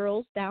song,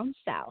 Girls Down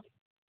South.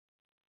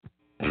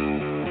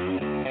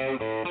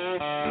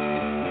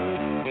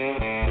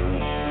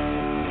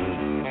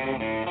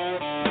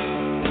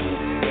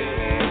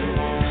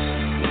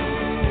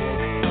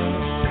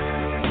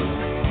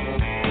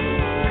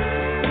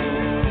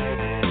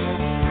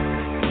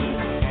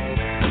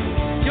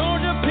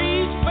 Georgia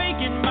peach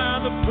baking by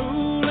the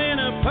pool in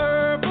a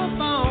purple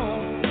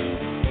thong,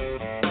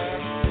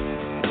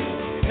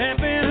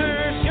 tapping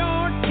her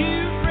short,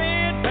 cute,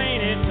 red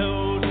painted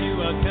toes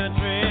to a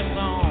country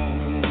song.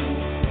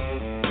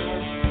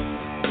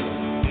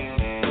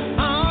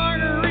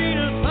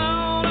 Margarita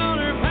salt on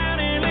her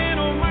pouty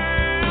little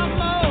mouth.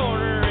 Lord,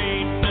 there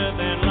ain't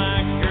nothing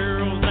like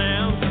girls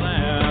down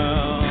south.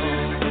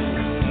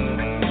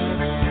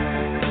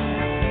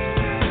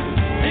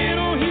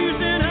 Little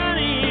Houston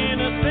honey in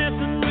a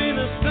Stetson with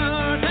a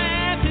star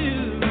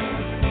tattoo,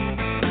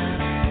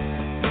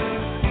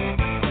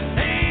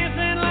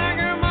 dancing like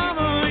her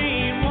mama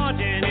ain't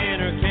watching in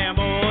her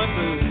cowboy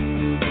boots.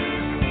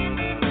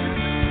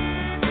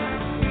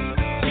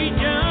 She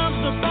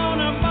jumps upon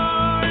a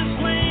bar and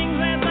swings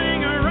that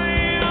thing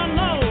around.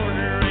 Lord,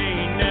 there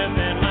ain't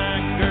nothing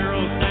like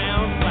girls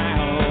down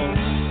south.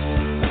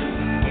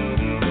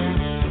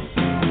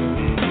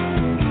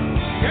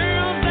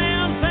 Girls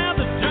down south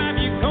that drive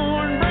you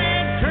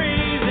cornbread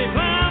crazy,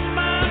 plum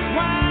buns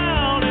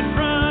wild and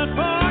front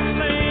porch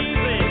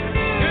lazy.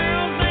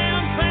 Girls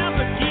down south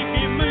that keep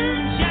you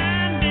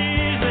moonshine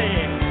dizzy,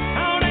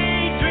 all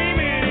day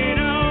dreaming and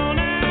all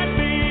night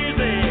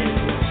busy.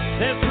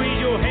 That squeeze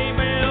your hay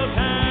bale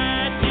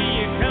tight till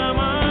you come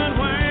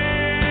unwound.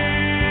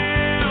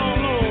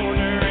 Lord,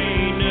 there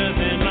ain't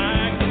nothing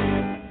like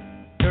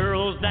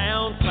girls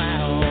down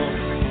south.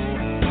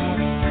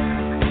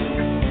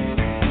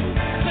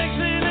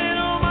 Sexy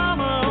little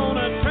mama on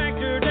a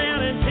tractor down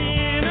in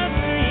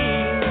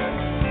Tennessee.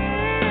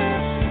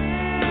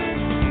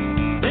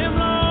 Them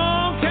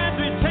long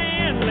country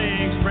tan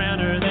legs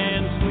browner than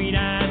sweet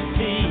iced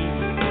tea.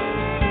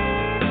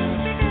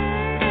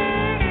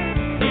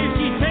 If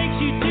she takes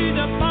you to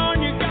the barn,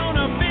 you're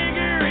gonna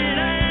figure it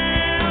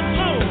out.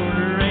 Lord,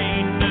 there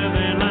ain't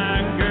nothing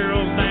like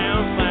girls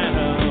down south.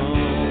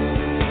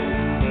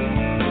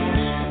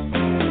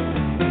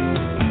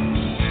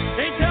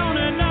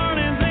 Daytona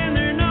darlings and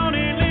their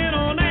naughty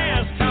little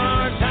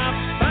NASCAR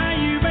tops.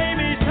 Bayou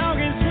babies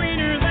talking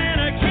sweeter than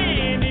a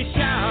candy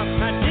shop.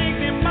 I dig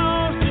them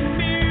Boston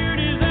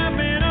beauties up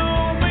in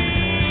old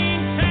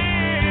Bean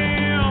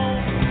Town.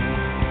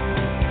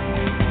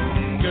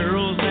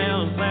 Girls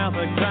down south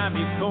that drive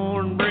you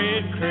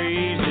cornbread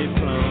crazy,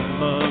 plum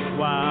bugs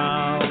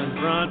wild and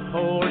front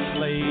porch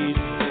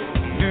lazy.